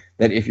guy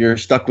that if you're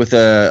stuck with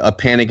a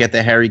panic at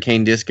the Harry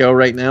Kane disco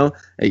right now,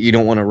 you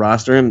don't want to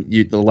roster him.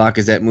 The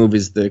Lacazette move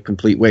is the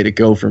complete way to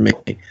go for me.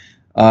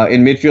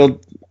 In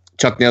midfield,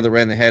 Chuck nailed it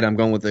right in the head. I'm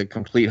going with a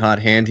complete hot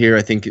hand here.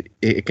 I think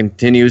it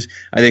continues.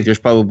 I think there's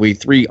probably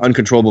 3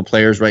 uncontrollable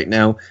players right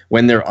now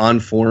when they're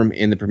on form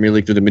in the Premier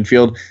League through the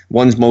midfield.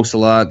 One's Mo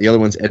Salah, the other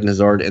one's Eden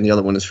Hazard, and the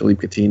other one is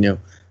Philippe Coutinho.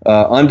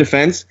 On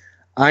defense,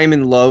 I'm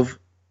in love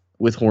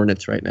with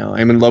Hornets right now.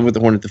 I'm in love with the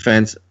Hornet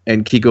defense,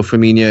 and Kiko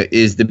Femenia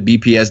is the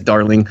BPS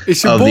darling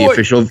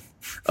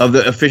of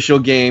the official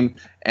game,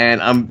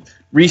 and I'm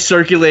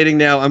recirculating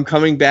now. I'm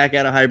coming back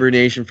out of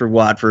hibernation for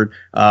Watford.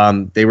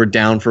 They were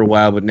down for a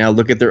while, but now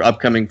look at their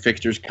upcoming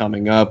fixtures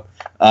coming up.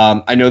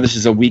 I know this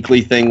is a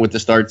weekly thing with the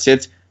start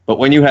sits, but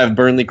when you have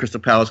Burnley,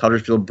 Crystal Palace,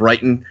 Huddersfield,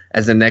 Brighton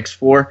as the next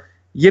 4,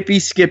 yippee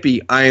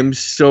skippy, I am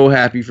so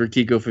happy for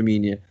Kiko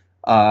Femenia.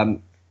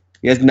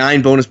 He has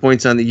 9 bonus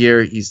points on the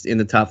year. He's in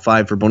the top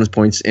 5 for bonus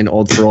points in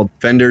all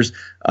defenders.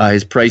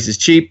 His price is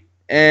cheap,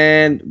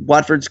 and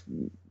Watford's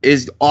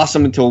is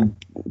awesome until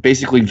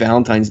basically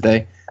Valentine's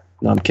Day.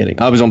 No, I'm kidding.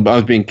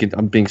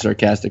 I'm being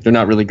sarcastic. They're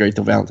not really great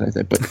till Valentine's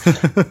Day,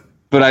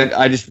 but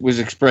I just was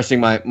expressing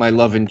my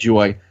love and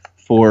joy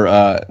for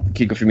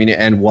Kiko Femenia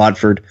and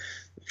Watford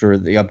for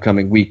the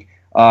upcoming week.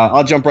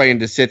 I'll jump right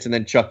into sits, and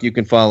then Chuck, you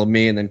can follow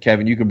me, and then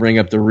Kevin, you can bring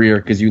up the rear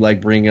because you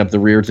like bringing up the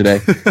rear today.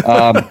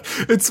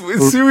 It's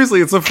seriously,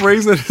 it's a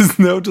phrase that is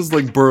now just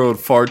like burrowed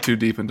far too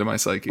deep into my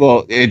psyche.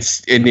 Well,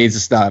 it needs to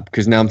stop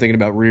because now I'm thinking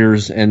about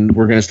rears, and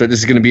we're gonna start. This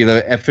is gonna be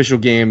the official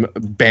game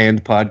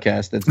banned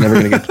podcast that's never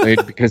gonna get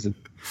played because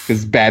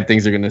bad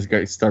things are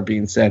gonna start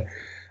being said.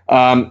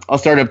 I'll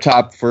start up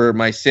top for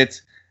my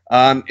sits.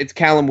 It's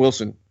Callum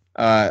Wilson.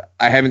 I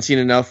haven't seen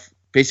enough.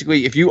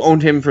 Basically, if you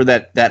owned him for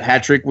that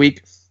hat trick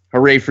week,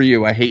 hooray for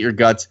you. I hate your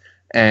guts.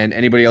 And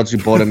anybody else who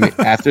bought him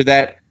after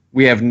that,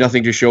 we have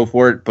nothing to show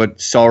for it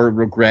but sorrow,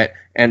 regret,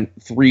 and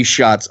 3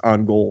 shots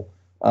on goal.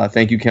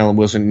 Thank you, Callum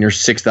Wilson, and you're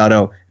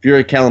 6.0. If you're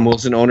a Callum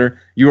Wilson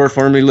owner, you are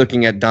firmly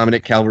looking at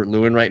Dominic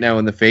Calvert-Lewin right now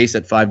in the face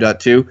at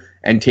 5.2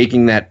 and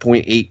taking that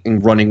 0.8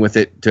 and running with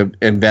it to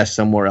invest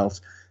somewhere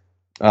else.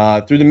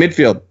 Through the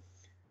midfield,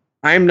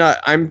 I'm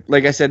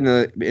like I said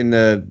in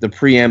the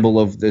preamble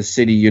of the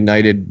City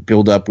United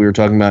build-up we were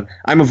talking about,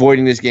 I'm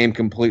avoiding this game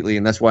completely,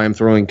 and that's why I'm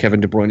throwing Kevin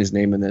De Bruyne's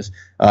name in this.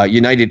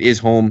 United is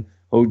home.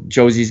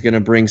 Josie's going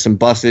to bring some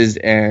buses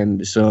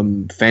and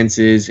some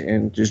fences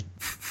and just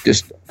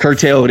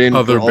curtail it in.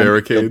 Other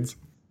barricades.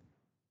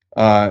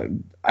 I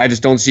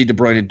just don't see De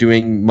Bruyne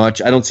doing much.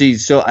 I don't see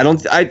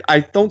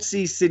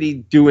City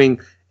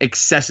doing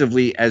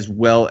excessively as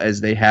well as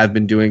they have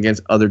been doing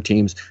against other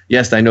teams.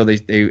 Yes, I know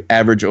they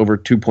average over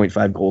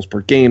 2.5 goals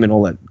per game and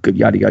all that good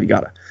yada yada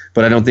yada.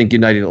 But I don't think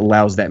United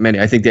allows that many.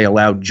 I think they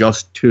allow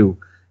just 2,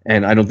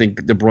 and I don't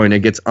think De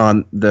Bruyne gets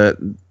on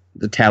the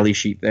tally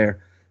sheet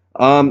there.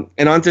 And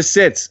on to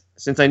sits.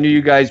 Since I knew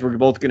you guys were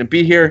both going to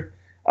be here,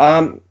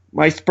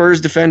 my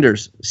Spurs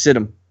defenders, sit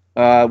them.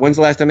 When's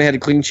the last time they had a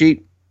clean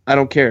sheet? I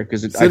don't care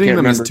because I can't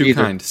remember. Sitting them is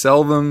too kind.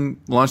 Sell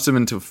them, launch them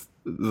into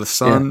the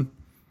sun. Yeah.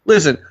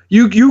 Listen,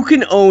 you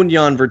can own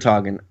Jan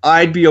Vertonghen.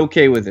 I'd be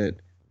okay with it.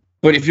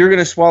 But if you're going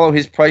to swallow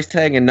his price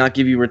tag and not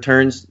give you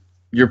returns,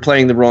 you're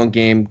playing the wrong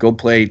game. Go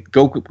play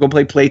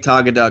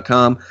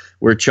playtaga.com,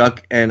 where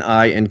Chuck and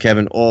I and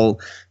Kevin all,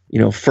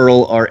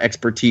 furl our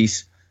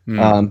expertise.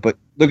 But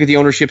look at the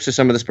ownerships of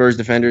some of the Spurs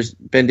defenders.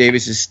 Ben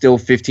Davis is still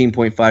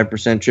 15.5%.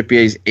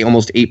 Trippier is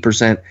almost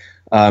 8%.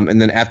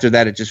 And then after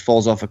that, it just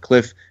falls off a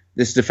cliff.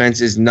 This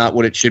defense is not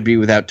what it should be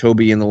without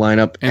Toby in the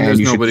lineup. And there's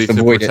nobody to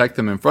protect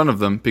them in front of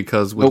them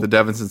because with the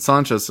Davinson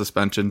Sanchez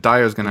suspension,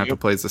 Dyer's going to have to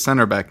play as the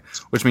center back,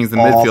 which means the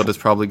midfield is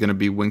probably going to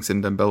be Winks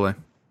and Dembele.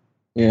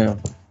 Yeah.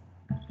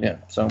 Yeah.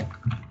 So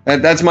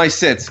that's my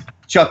sits.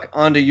 Chuck,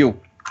 on to you.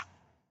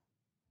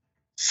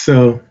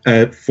 So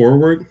at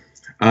forward,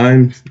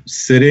 I'm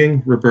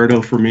sitting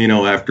Roberto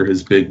Firmino after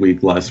his big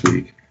week last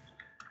week.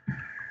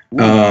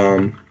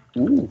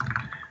 Ooh.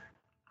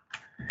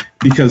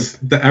 Because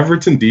the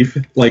Everton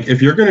defense,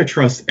 if you're going to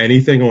trust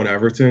anything on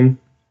Everton,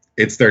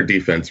 it's their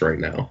defense right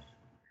now.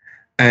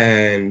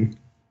 And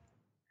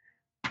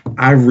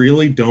I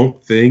really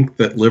don't think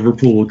that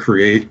Liverpool will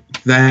create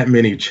that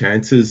many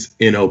chances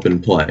in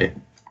open play,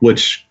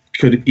 which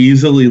could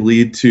easily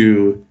lead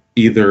to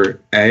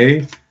either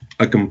A,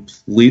 a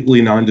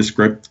completely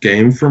nondescript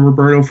game from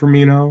Roberto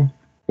Firmino,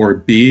 or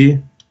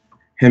B,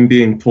 him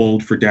being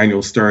pulled for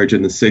Daniel Sturridge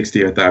in the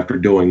 60th after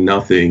doing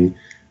nothing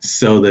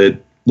so that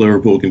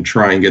Liverpool can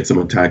try and get some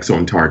attacks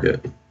on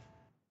target.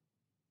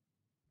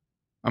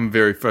 I'm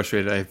very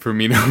frustrated. I have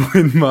Firmino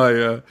in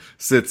my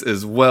sits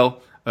as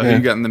well. Who you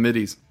got in the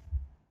middies?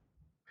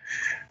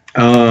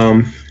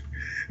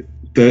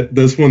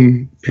 This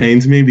one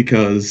pains me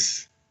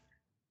because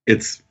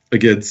it's,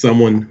 again,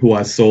 someone who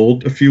I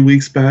sold a few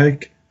weeks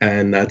back,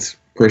 and that's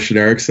Christian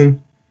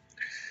Eriksen.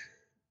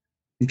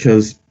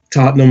 Because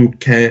Tottenham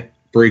can't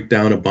break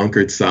down a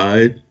bunkered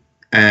side,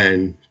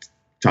 and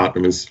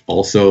Tottenham is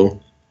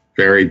also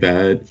very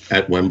bad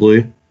at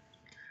Wembley.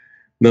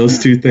 Those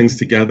two things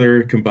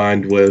together,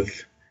 combined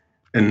with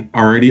an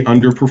already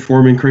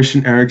underperforming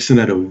Christian Eriksen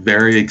at a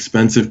very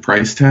expensive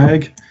price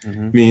tag,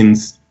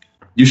 means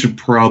you should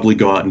probably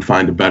go out and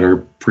find a better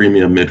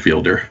premium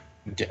midfielder.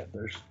 Yeah,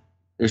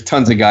 there's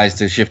tons of guys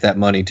to shift that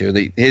money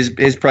to.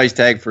 His price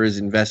tag for his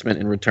investment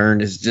and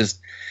return is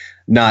just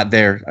not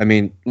there. I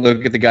mean,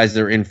 look at the guys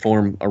that are in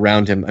form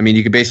around him. I mean,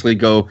 you could basically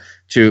go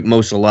to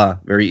Mo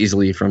Salah very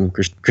easily from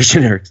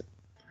Christian Eriksen.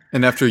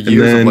 And after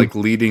years of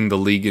leading the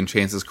league in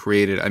chances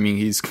created, I mean,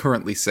 he's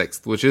currently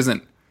 6th, which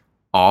isn't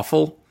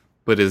awful,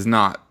 but is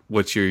not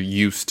what you're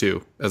used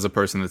to as a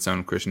person that's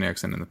owned Christian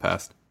Eriksen in the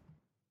past.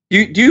 Do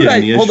you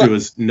guys? And the issue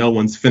is no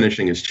one's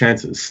finishing his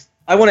chances.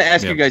 I want to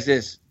ask you guys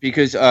this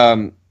because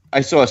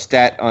I saw a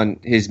stat on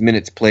his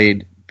minutes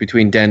played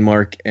between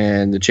Denmark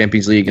and the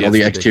Champions League and all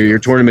the exterior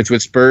tournaments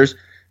with Spurs.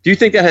 Do you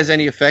think that has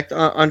any effect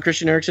on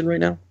Christian Eriksen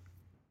right now?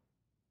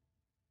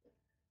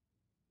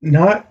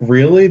 Not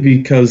really,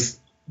 because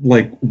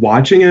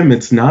watching him,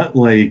 it's not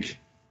like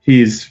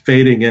he's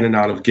fading in and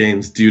out of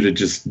games due to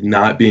just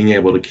not being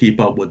able to keep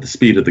up with the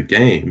speed of the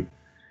game.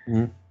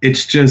 Mm-hmm.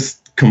 It's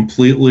just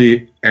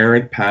completely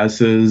errant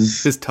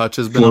passes. His touch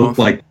has been off.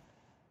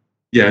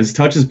 His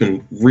touch has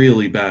been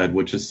really bad,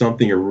 which is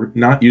something you're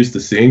not used to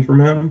seeing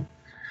from him.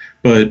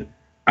 But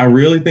I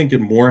really think it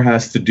more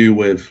has to do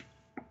with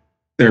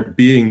there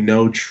being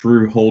no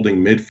true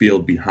holding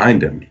midfield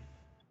behind him.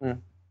 Yeah.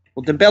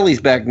 Well,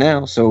 Dembele's back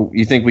now, so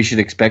you think we should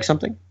expect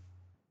something?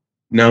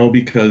 No,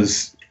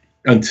 because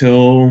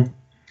until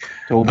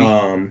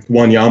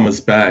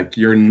Wanyama's back,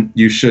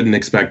 you shouldn't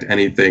expect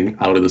anything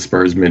out of the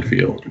Spurs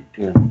midfield.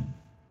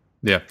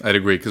 Yeah, I'd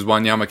agree, because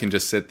Wanyama can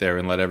just sit there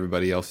and let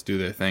everybody else do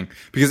their thing.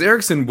 Because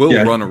Eriksen will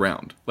run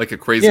around like a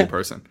crazy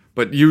person,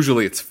 but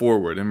usually it's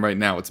forward, and right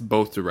now it's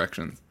both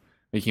directions,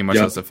 making him much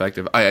less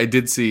effective. I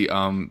did see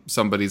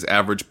somebody's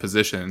average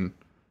position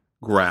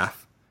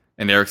graph,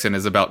 and Eriksen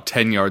is about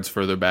 10 yards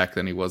further back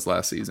than he was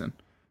last season.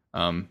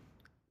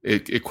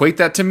 Equate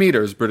that to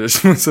meters,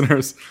 British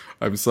listeners.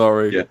 I'm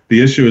sorry. Yeah,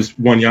 the issue is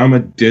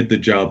Wanyama did the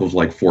job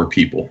of 4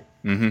 people.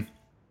 Mm-hmm.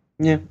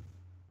 Yeah.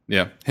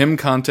 Yeah, him,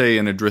 Conte,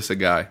 and Idrissa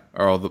Gueye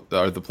are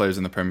the players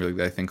in the Premier League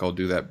that I think all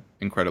do that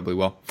incredibly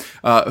well.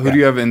 Who do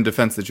you have in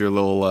defense that you're a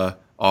little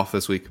off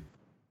this week?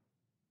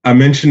 I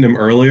mentioned him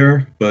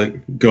earlier,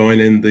 but going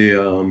in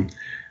the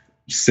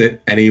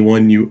sit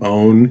anyone you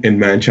own in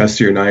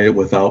Manchester United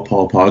without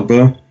Paul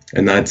Pogba,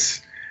 and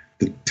that's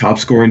the top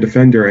scoring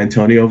defender,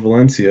 Antonio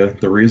Valencia.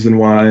 The reason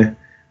why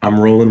I'm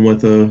rolling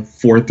with a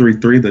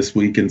 4-3-3 this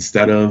week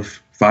instead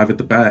of 5 at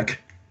the back.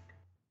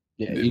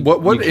 Yeah,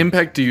 what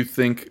impact do you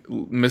think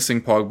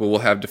missing Pogba will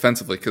have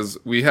defensively? Because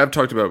we have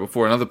talked about it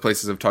before, and other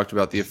places have talked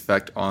about the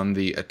effect on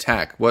the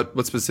attack.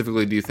 What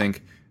specifically do you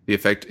think the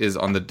effect is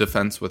on the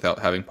defense without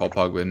having Paul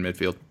Pogba in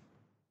midfield?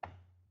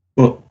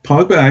 Well,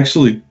 Pogba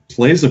actually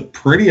plays a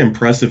pretty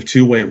impressive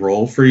two-way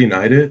role for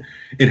United.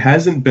 It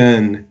hasn't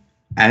been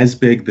as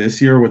big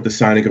this year with the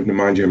signing of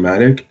Nemanja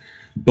Matic,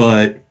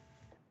 but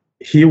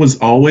he was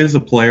always a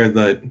player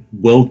that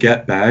will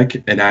get back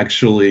and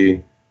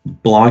actually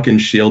block and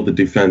shield the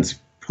defense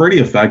pretty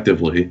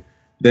effectively.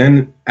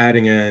 Then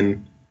adding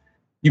in,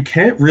 you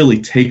can't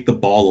really take the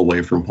ball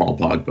away from Paul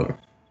Pogba.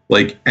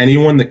 Like,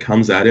 anyone that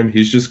comes at him,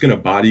 he's just going to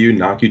body you,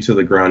 knock you to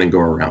the ground, and go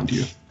around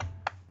you.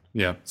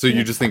 Yeah. So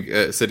you just think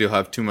City will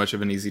have too much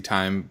of an easy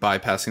time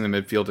bypassing the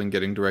midfield and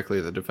getting directly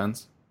at the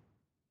defense?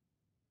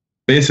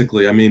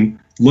 Basically, I mean,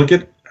 look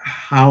at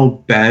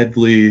how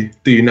badly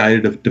the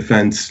United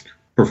defense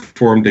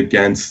performed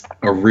against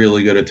a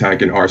really good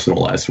attack in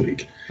Arsenal last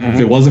week. Mm-hmm.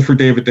 If it wasn't for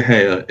David De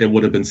Gea, it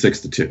would have been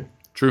 6-2.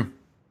 True.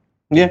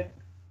 Yeah.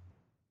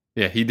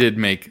 Yeah, he did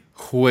make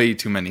way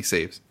too many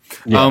saves.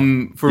 Yeah.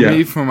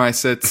 Me, for my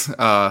sits,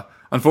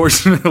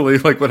 unfortunately,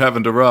 like what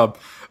happened to Rob,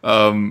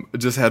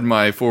 just had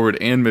my forward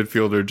and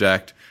midfielder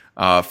jacked.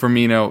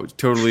 Firmino,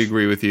 totally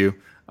agree with you.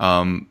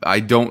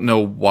 I don't know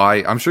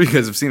why. I'm sure you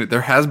guys have seen it.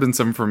 There has been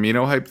some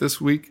Firmino hype this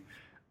week.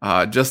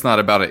 Just not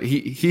about it.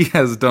 He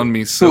has done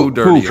me so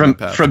dirty in the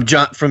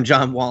past. From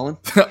John Wallen?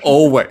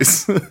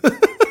 Always.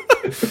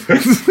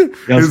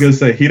 I was going to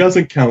say, he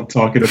doesn't count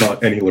talking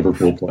about any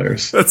Liverpool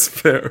players. That's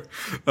fair.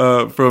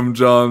 From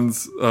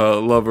John's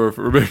lover,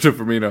 Roberto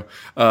Firmino.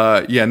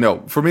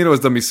 Firmino has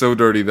done me so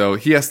dirty, though.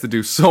 He has to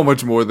do so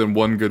much more than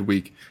one good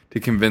week to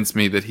convince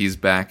me that he's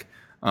back.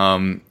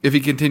 If he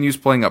continues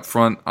playing up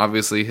front,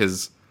 obviously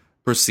his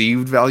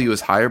perceived value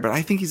is higher, but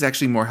I think he's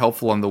actually more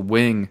helpful on the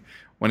wing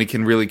when he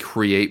can really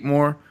create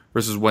more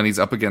versus when he's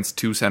up against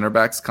two center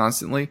backs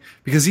constantly,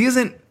 because he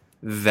isn't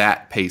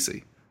that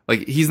pacey.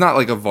 Like, he's not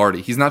like a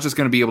Vardy. He's not just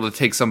going to be able to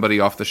take somebody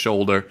off the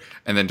shoulder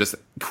and then just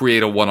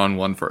create a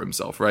one-on-one for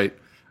himself, right?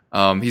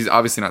 He's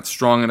obviously not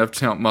strong enough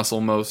to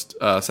muscle most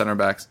center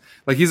backs.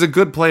 Like, he's a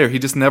good player. He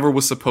just never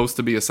was supposed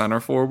to be a center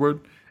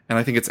forward, and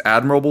I think it's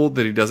admirable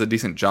that he does a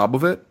decent job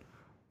of it.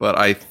 But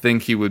I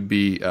think he would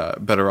be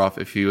better off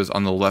if he was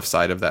on the left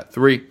side of that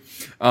three.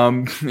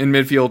 In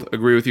midfield,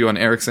 agree with you on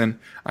Eriksen.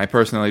 I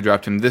personally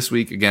dropped him this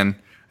week. Again,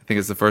 I think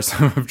it's the first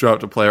time I've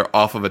dropped a player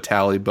off of a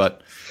tally,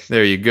 but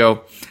there you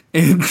go.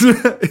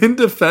 In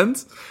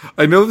defense,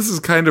 I know this is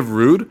kind of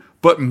rude,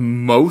 but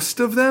most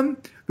of them,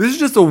 this is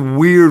just a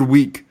weird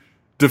week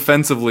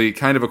defensively,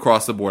 kind of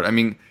across the board. I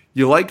mean,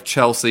 you like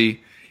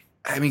Chelsea.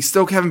 I mean,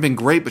 Stoke haven't been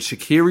great, but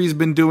Shaqiri's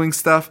been doing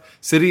stuff.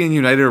 City and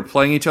United are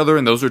playing each other,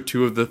 and those are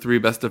two of the three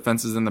best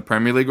defenses in the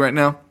Premier League right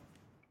now.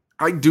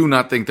 I do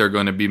not think there are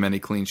going to be many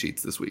clean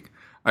sheets this week.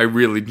 I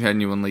really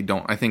genuinely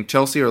don't. I think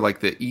Chelsea are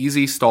like the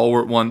easy,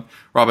 stalwart one.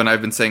 Rob and I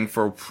have been saying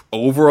for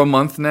over a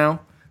month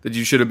now that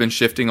you should have been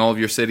shifting all of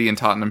your City and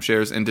Tottenham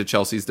shares into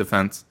Chelsea's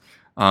defense.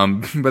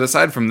 But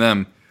aside from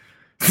them,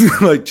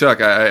 like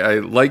Chuck, I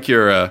like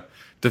your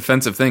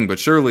defensive thing, but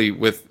surely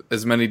with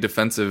as many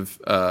defensive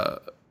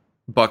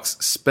bucks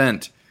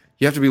spent,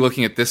 you have to be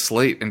looking at this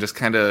slate and just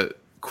kind of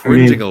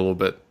cringing a little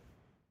bit.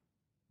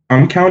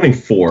 I'm counting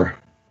 4.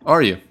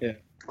 Are you? Yeah.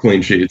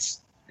 Clean sheets.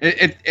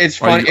 It's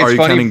funny. Are you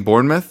funny. counting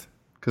Bournemouth?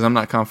 Because I'm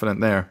not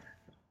confident there.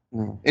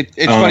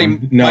 It's funny.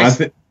 No,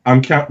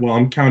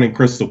 I'm counting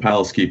Crystal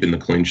Palace keeping the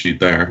clean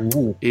sheet there.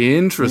 Ooh.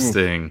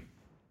 Interesting.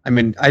 I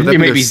mean,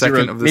 maybe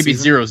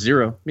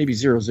 0-0. Maybe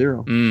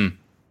 0-0.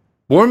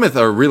 Bournemouth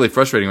are really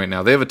frustrating right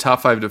now. They have a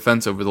top 5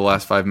 defense over the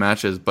last 5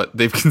 matches, but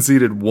they've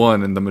conceded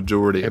 1 in the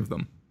majority of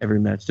them. Every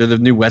match. They're the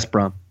new West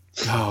Brom.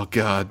 Oh,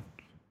 God.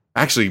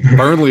 Actually,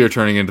 Burnley are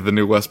turning into the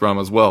new West Brom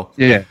as well.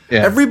 Yeah.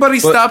 Everybody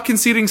stop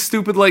conceding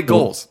stupid late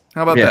goals.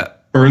 How about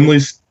that?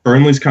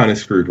 Burnley's kind of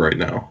screwed right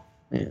now.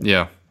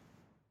 Yeah.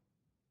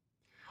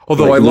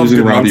 Although I love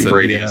losing Robbie Goodmanson.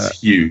 Brady is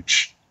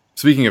huge.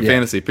 Speaking of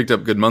fantasy, picked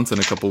up Goodmanson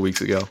a couple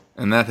weeks ago,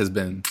 and that has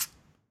been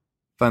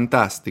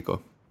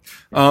fantastico.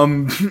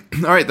 All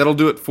right, that'll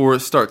do it for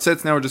start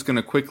sets. Now we're just going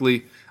to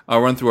quickly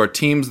run through our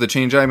teams. The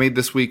change I made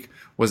this week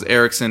was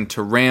Eriksen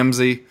to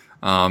Ramsey.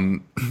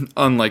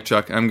 Unlike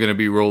Chuck, I'm going to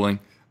be rolling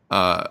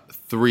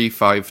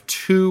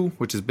 3-5-2,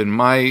 which has been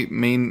my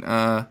main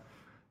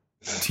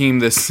team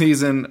this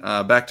season.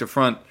 Back to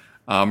front,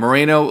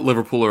 Moreno,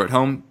 Liverpool are at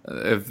home,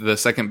 the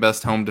second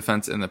best home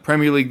defense in the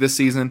Premier League this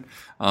season.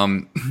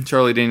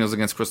 Charlie Daniels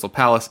against Crystal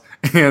Palace,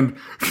 and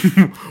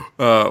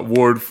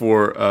Ward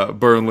for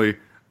Burnley,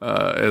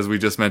 as we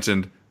just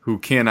mentioned, who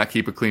cannot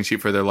keep a clean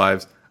sheet for their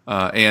lives.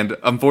 And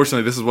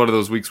unfortunately, this is one of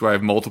those weeks where I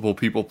have multiple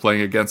people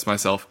playing against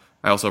myself.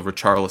 I also have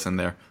Richarlison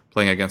there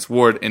playing against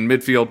Ward. In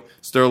midfield,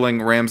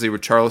 Sterling, Ramsey,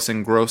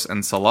 Richarlison, Gross,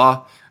 and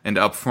Salah. And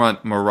up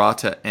front,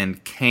 Morata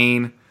and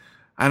Kane.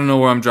 I don't know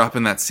where I'm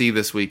dropping that C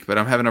this week, but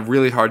I'm having a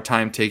really hard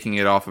time taking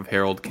it off of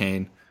Harold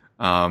Kane,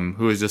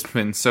 who has just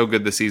been so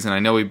good this season. I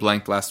know he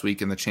blanked last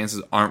week, and the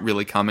chances aren't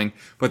really coming,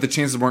 but the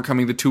chances weren't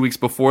coming the 2 weeks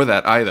before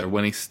that either,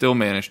 when he still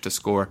managed to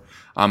score.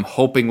 I'm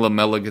hoping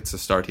Lamella gets a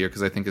start here,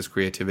 because I think his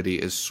creativity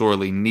is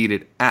sorely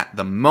needed at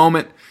the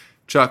moment.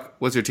 Chuck,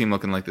 what's your team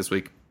looking like this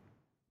week?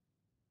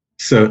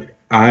 So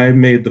I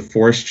made the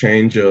forced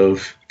change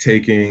of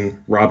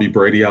taking Robbie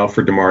Brady out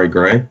for Damari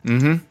Gray.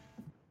 Mm-hmm.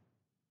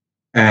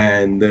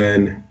 And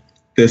then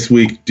this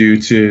week,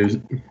 due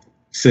to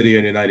City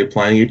and United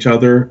playing each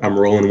other, I'm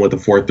rolling with a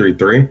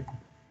 4-3-3.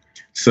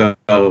 So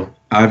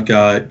I've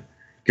got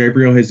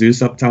Gabriel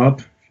Jesus up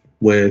top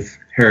with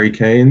Harry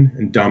Kane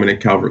and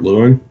Dominic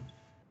Calvert-Lewin.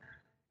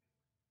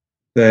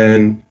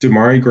 Then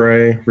Demarai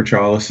Gray,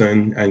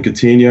 Richarlison, and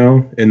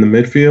Coutinho in the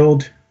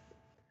midfield.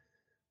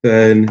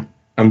 Then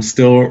I'm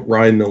still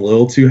riding a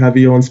little too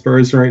heavy on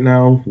Spurs right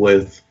now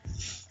with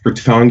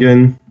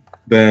Vertonghen,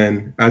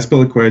 then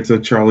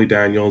Azpilicueta, Charlie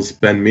Daniels,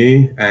 Ben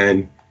Mee,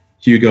 and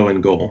Hugo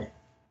in goal.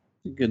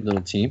 Good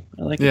little team.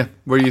 I like it. Yeah.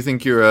 Where do you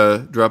think you're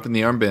dropping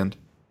the armband?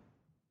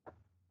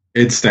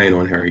 It's staying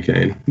on Harry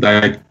Kane.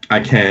 I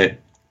can't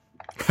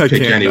pick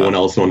anyone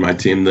else on my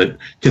team that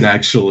can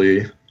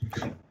actually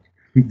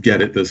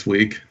get it this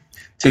week.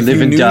 To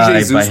Live and Die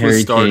Jesus by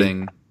Harry starting,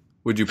 Kane.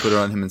 Would you put it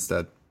on him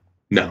instead?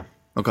 No.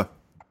 Okay.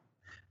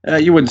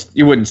 You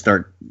wouldn't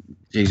start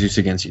Jesus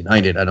against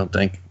United, I don't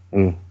think.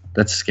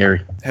 That's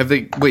scary. Have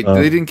they? Wait,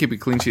 they didn't keep a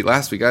clean sheet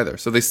last week either,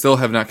 so they still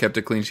have not kept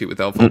a clean sheet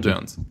without Phil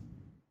Jones.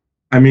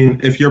 I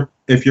mean, if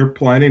you're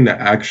planning to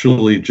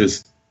actually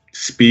just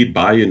speed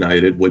by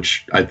United,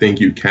 which I think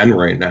you can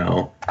right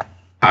now,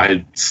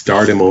 I'd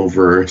start him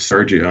over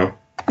Sergio.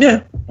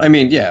 Yeah, I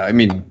mean,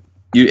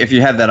 if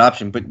you have that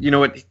option, but you know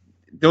what?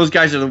 Those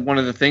guys are one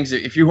of the things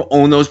that if you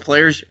own those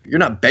players, you're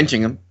not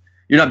benching them.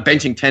 You're not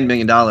benching $10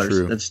 million.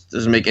 That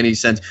doesn't make any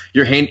sense.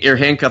 You're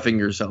handcuffing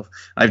yourself.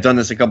 I've done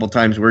this a couple of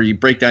times where you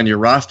break down your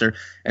roster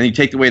and you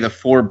take away the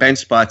 4 bench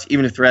spots,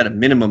 even if they're at a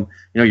minimum.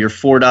 Your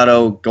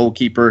 4.0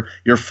 goalkeeper,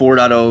 your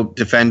 4.0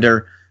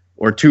 defender,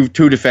 or two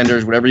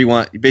defenders, whatever you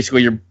want.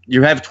 Basically,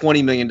 you have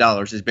 $20 million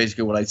is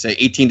basically what I'd say.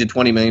 $18 to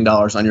 $20 million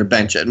on your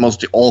bench at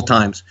most all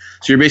times.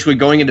 So you're basically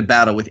going into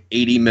battle with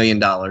 $80 million.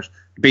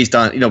 Based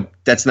on,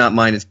 that's not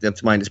mine.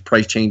 That's mine is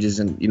price changes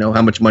and,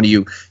 how much money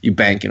you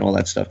bank and all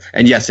that stuff.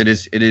 And yes, it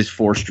is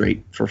 4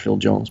 straight for Phil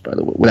Jones, by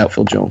the way, without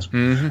Phil Jones.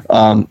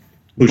 Mm-hmm.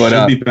 Who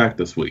should be back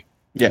this week.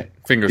 Yeah.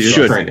 Fingers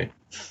crossed.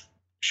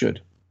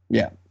 Should.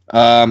 Yeah.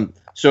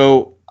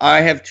 So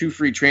I have 2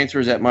 free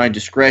transfers at my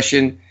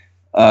discretion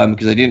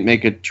because I didn't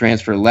make a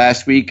transfer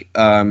last week.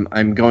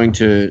 I'm going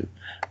to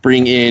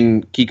bring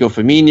in Kiko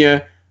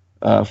Femenia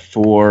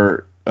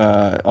for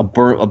a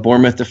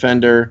Bournemouth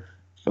defender.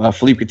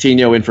 Philippe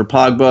Coutinho in for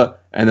Pogba,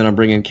 and then I'm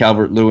bringing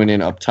Calvert-Lewin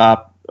in up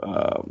top.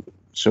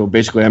 So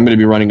basically, I'm going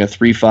to be running a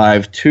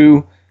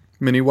 3-5-2.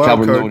 Mini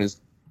wild card.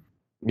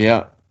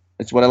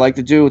 It's what I like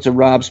to do. It's a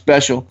Rob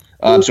special.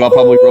 So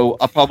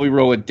I'll probably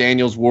roll with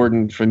Daniels,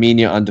 Warden,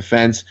 Firmino on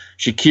defense,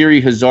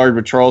 Shaqiri, Hazard,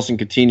 Richarlison,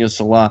 Coutinho,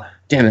 Salah.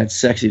 Damn, that's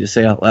sexy to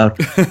say out loud.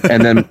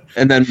 and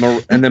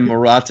then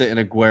Morata and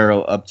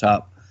Aguero up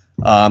top.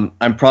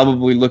 I'm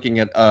probably looking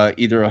at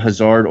either a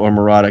Hazard or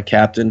Morata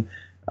captain,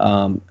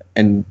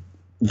 and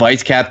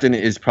vice captain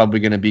is probably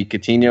going to be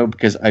Coutinho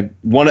because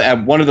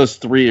one of those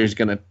 3 is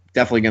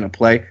definitely going to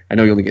play. I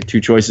know you only get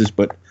 2 choices,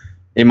 but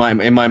in my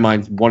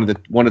mind, one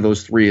of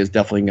those 3 is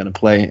definitely going to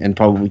play and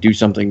probably do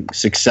something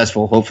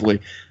successful.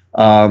 Hopefully,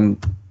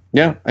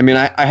 yeah. I mean,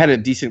 I had a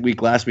decent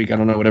week last week. I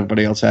don't know what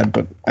everybody else had,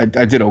 but I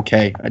did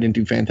okay. I didn't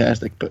do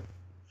fantastic, but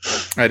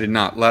I did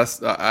not.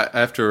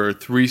 After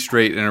 3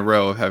 straight in a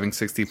row of having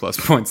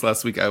 60+ points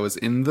last week, I was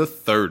in the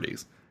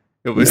 30s.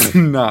 It was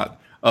not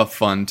a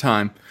fun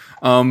time.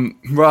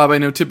 Rob, I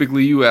know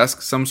typically you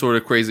ask some sort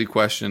of crazy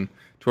question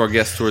to our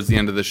guests towards the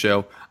end of the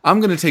show.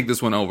 I'm going to take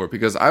this one over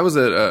because I was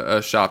at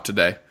a shop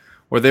today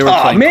where they were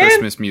playing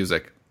Christmas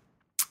music.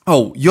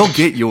 Oh, you'll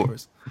get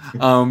yours.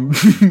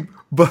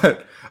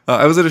 But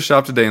I was at a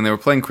shop today and they were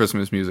playing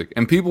Christmas music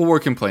and people were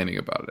complaining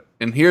about it.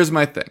 And here's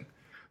my thing.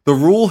 The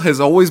rule has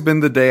always been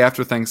the day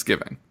after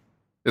Thanksgiving.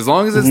 As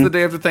long as it's the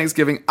day after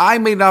Thanksgiving, I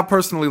may not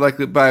personally like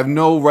it, but I have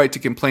no right to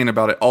complain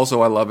about it.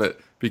 Also, I love it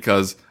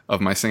because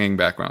of my singing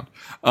background.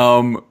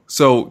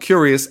 So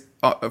curious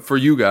for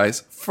you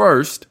guys.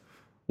 First,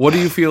 what do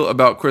you feel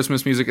about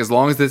Christmas music as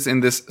long as it's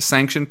in this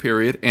sanctioned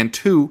period? And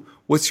 2,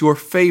 what's your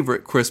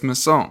favorite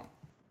Christmas song?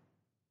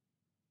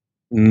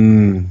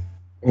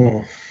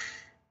 Oh.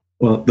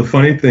 Well, the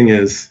funny thing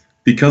is,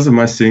 because of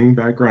my singing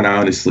background, I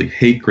honestly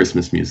hate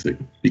Christmas music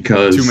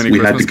because we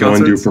had to go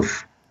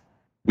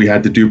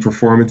and do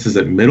performances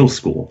at middle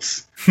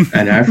schools.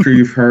 And after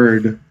you've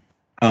heard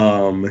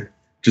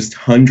just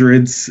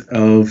hundreds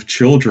of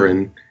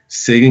children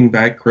singing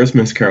back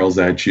Christmas carols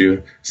at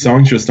you,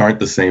 songs just aren't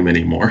the same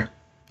anymore.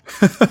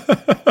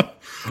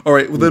 All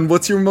right, well then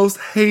what's your most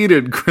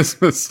hated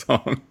Christmas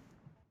song?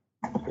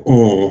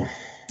 Oh.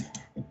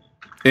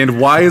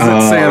 And why is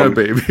it Santa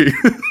Baby?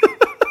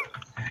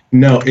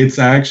 No, it's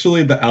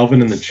actually the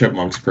Alvin and the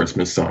Chipmunks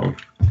Christmas song.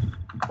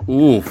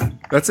 Ooh,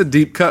 that's a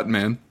deep cut,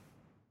 man.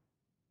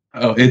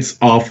 Oh, it's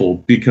awful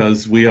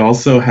because we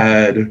also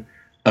had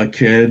a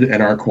kid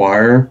in our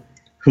choir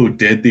who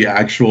did the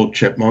actual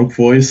chipmunk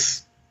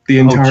voice the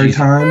entire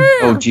time.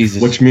 Oh,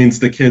 Jesus. Which means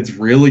the kids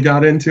really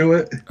got into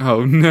it.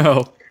 Oh,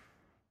 no.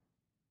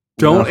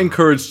 Don't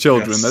encourage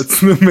children. Yes.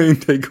 That's the main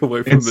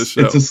takeaway from the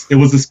show. It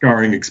was a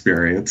scarring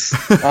experience.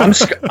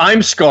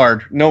 I'm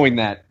scarred knowing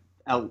that.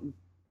 I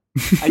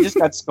just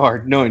got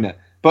scarred knowing that.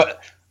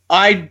 But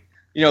I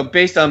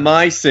based on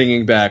my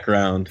singing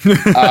background,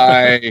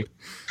 I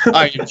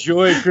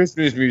enjoy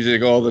Christmas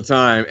music all the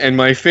time, and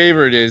my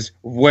favorite is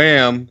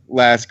Wham!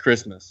 Last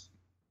Christmas.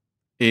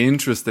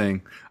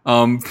 Interesting.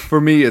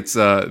 For me, it's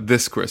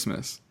This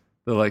Christmas.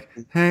 They're like,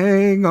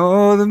 hang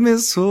all the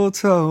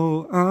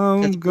mistletoe.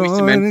 I'm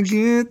going to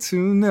get to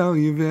know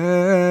you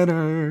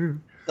better.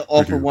 The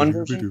All for One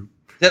version?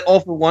 Is that All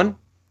for One?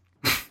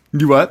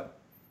 You what?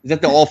 Is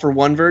that the All for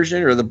One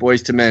version or the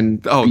Boys to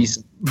Men? Oh,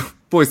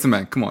 Boys to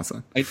Men. Come on,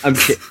 son. I'm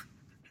kidding.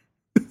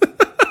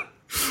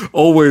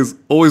 Always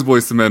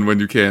Boys to Men when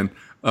you can.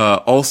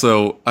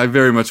 Also, I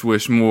very much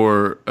wish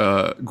more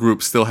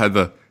groups still had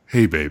the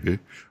 "Hey baby"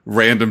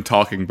 random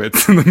talking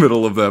bits in the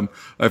middle of them.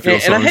 I feel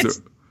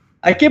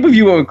I can't believe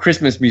you went with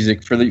Christmas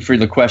music for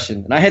the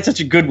question, and I had such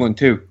a good one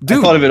too. Dude,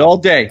 I thought of it all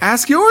day.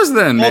 Ask yours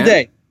then, all man.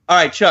 day. All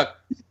right, Chuck.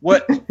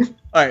 What? All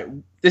right,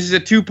 this is a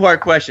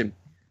 2-part question.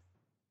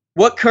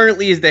 What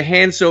currently is the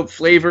hand soap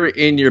flavor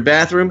in your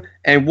bathroom,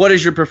 and what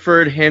is your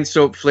preferred hand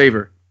soap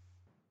flavor?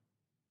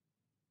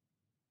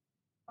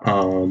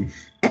 Got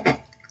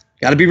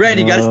to be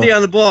ready. Got to stay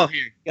on the ball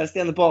here. Got to stay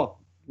on the ball.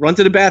 Run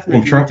to the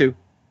bathroom if you want to.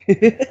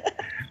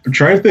 I'm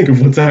trying to think of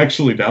what's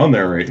actually down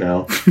there right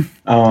now.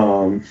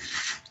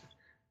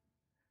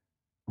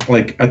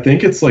 I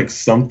think it's like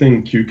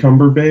something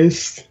cucumber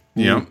based.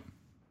 Yeah.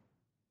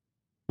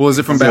 Well, is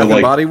it from Bath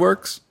and Body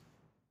Works?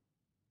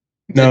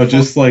 No,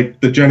 just like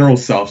the general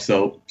soft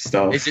soap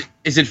stuff.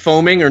 Is it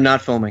foaming or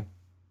not foaming?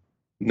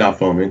 Not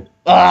foaming.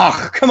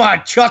 Oh, come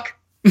on, Chuck.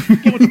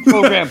 Get with the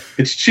program.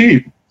 It's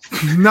cheap.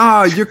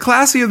 Nah, you're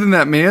classier than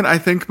that, man. I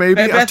think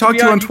maybe. I've talked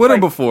to you on Twitter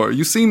before.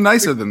 You seem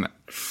nicer than that.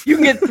 You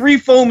can get 3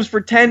 foams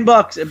for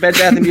 $10 at Bed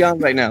Bath &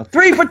 Beyond right now.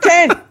 3 for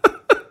 10. And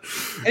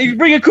if you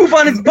bring a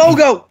coupon, it's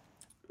BOGO.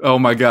 Oh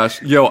my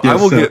gosh, yo! Yeah, I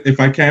will get if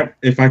I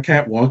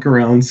can't walk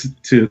around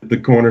to the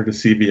corner to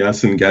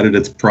CVS and get it.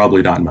 It's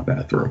probably not in my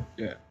bathroom.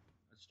 Yeah,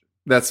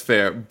 that's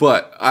fair.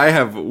 But I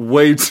have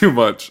way too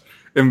much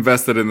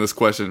invested in this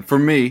question. For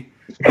me,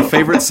 the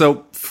favorite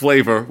soap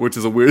flavor, which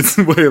is a weird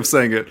way of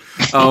saying it,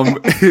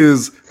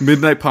 is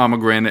Midnight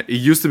Pomegranate. It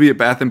used to be at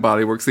Bath and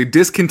Body Works. They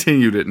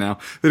discontinued it now.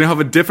 They now have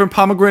a different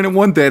pomegranate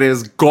one that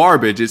is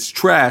garbage. It's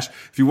trash.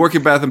 If you work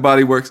at Bath and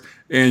Body Works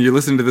and you're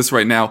listening to this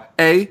right now,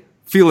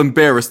 feel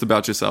embarrassed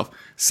about yourself.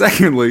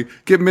 Secondly,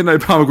 get Midnight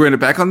Pomegranate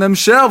back on them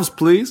shelves,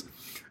 please.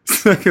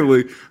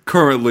 Secondly,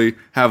 currently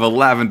have a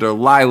lavender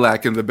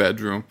lilac in the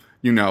bedroom.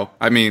 In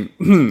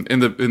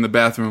the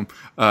bathroom.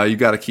 You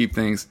got to keep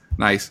things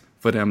nice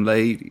for them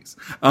ladies.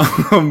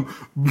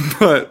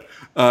 But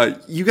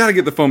you got to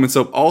get the foam and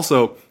soap.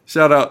 Also,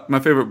 shout out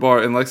my favorite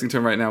bar in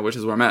Lexington right now, which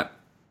is where I'm at.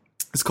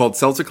 It's called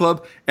Seltzer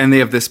Club, and they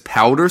have this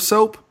powder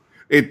soap.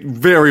 It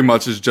very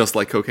much is just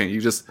like cocaine.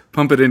 You just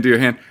pump it into your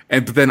hand,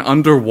 and then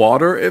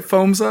underwater it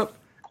foams up,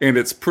 and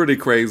it's pretty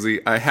crazy.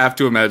 I have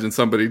to imagine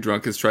somebody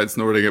drunk has tried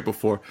snorting it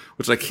before,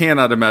 which I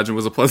cannot imagine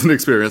was a pleasant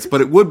experience,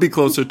 but it would be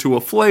closer to a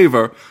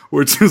flavor,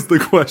 which is the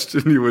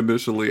question you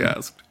initially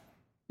asked.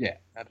 Yeah,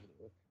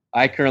 absolutely.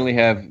 I currently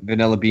have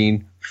vanilla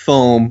bean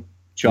foam,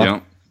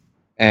 Chuck,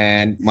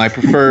 and my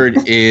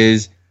preferred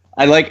is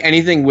I like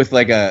anything with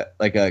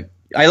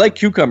I like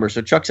cucumber,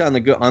 so Chuck's on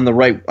the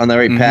right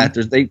path.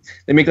 They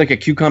make like a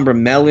cucumber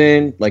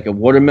melon, like a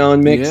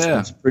watermelon mix. Yeah.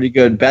 It's pretty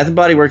good. Bath and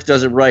Body Works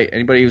does it right.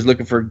 Anybody who's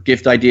looking for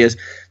gift ideas,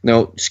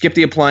 skip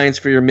the appliance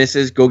for your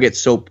missus. Go get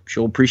soap.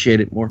 She'll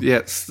appreciate it more.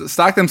 Yeah,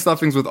 stock them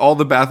stuffings with all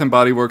the Bath and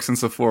Body Works and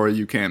Sephora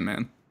you can,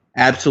 man.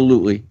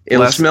 Absolutely,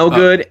 it'll smell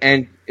good,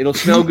 and it'll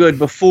smell good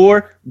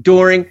before,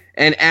 during,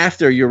 and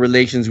after your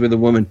relations with a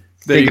woman.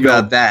 Think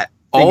about that.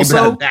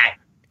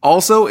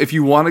 Also, if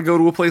you want to go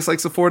to a place like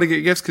Sephora to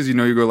get gifts, because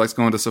your girl likes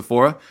going to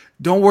Sephora,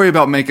 don't worry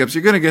about makeups.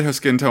 You're going to get her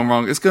skin tone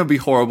wrong. It's going to be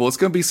horrible. It's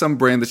going to be some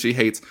brand that she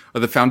hates,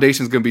 or the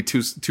foundation's going to be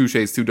two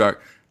shades too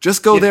dark.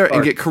 Just go there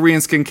and get Korean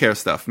skincare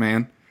stuff,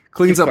 man.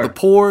 Cleans up the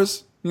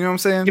pores. You know what I'm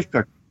saying? Gift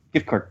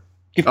card.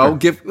 Oh,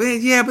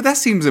 yeah, but that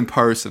seems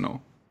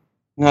impersonal.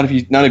 Not if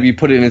you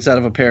put it inside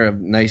of a pair of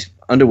nice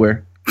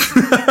underwear.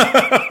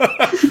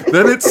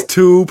 Then it's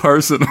too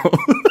personal.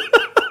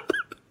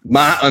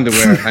 My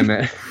underwear, I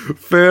meant.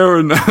 Fair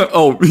enough.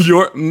 Oh,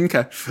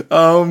 okay.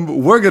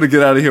 We're gonna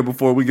get out of here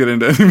before we get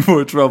into any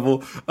more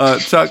trouble.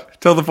 Chuck,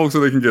 tell the folks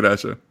so they can get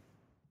at you.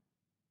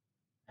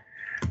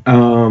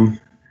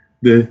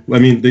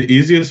 The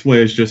easiest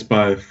way is just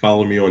by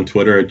following me on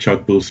Twitter at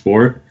Chuck Blue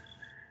Sport.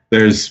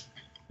 There's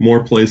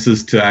more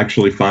places to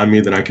actually find me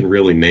than I can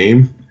really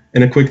name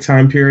in a quick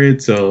time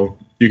period, so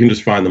you can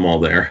just find them all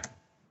there.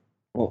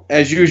 Well,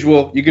 as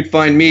usual, you could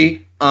find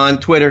me on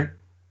Twitter,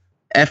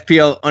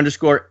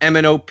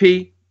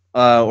 FPL_MNOP,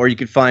 or you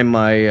could find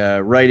my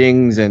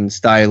writings and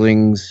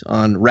stylings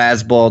on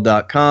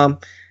Razzball.com.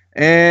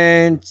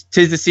 And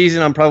 'tis the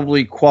season. I'm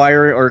probably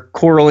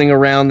choraling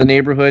around the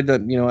neighborhood.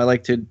 That I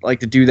like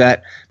to do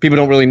that. People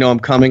don't really know I'm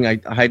coming. I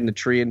hide in the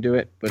tree and do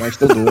it, but I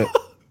still do it.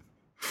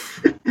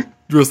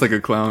 Dressed like a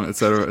clown,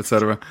 etc.,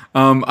 etc.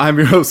 I'm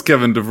your host,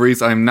 Kevin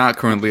DeVries. I am not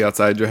currently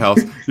outside your house.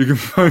 You can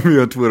find me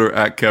on Twitter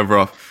at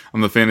Kevroff.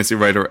 I'm the fantasy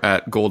writer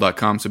at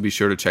goal.com, so be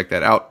sure to check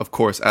that out. Of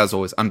course, as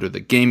always, under the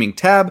gaming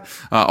tab.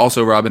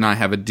 Also, Rob and I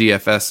have a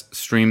DFS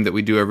stream that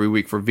we do every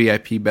week for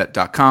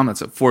VIPbet.com.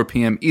 That's at 4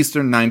 p.m.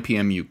 Eastern, 9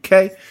 p.m.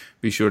 UK.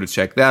 Be sure to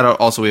check that out.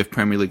 Also, we have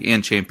Premier League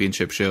and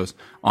Championship shows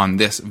on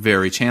this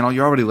very channel.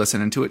 You're already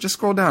listening to it. Just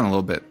scroll down a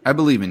little bit. I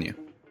believe in you.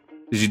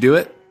 Did you do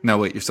it? No,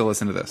 wait, you're still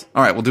listening to this.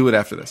 All right, we'll do it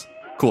after this.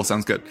 Cool,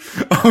 sounds good.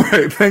 All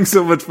right, thanks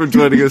so much for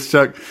joining us,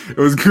 Chuck. It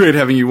was great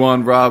having you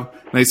on, Rob.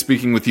 Nice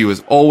speaking with you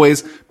as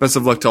always. Best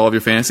of luck to all of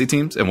your fantasy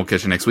teams, and we'll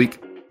catch you next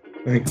week.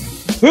 Thanks.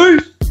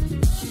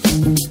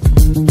 Peace.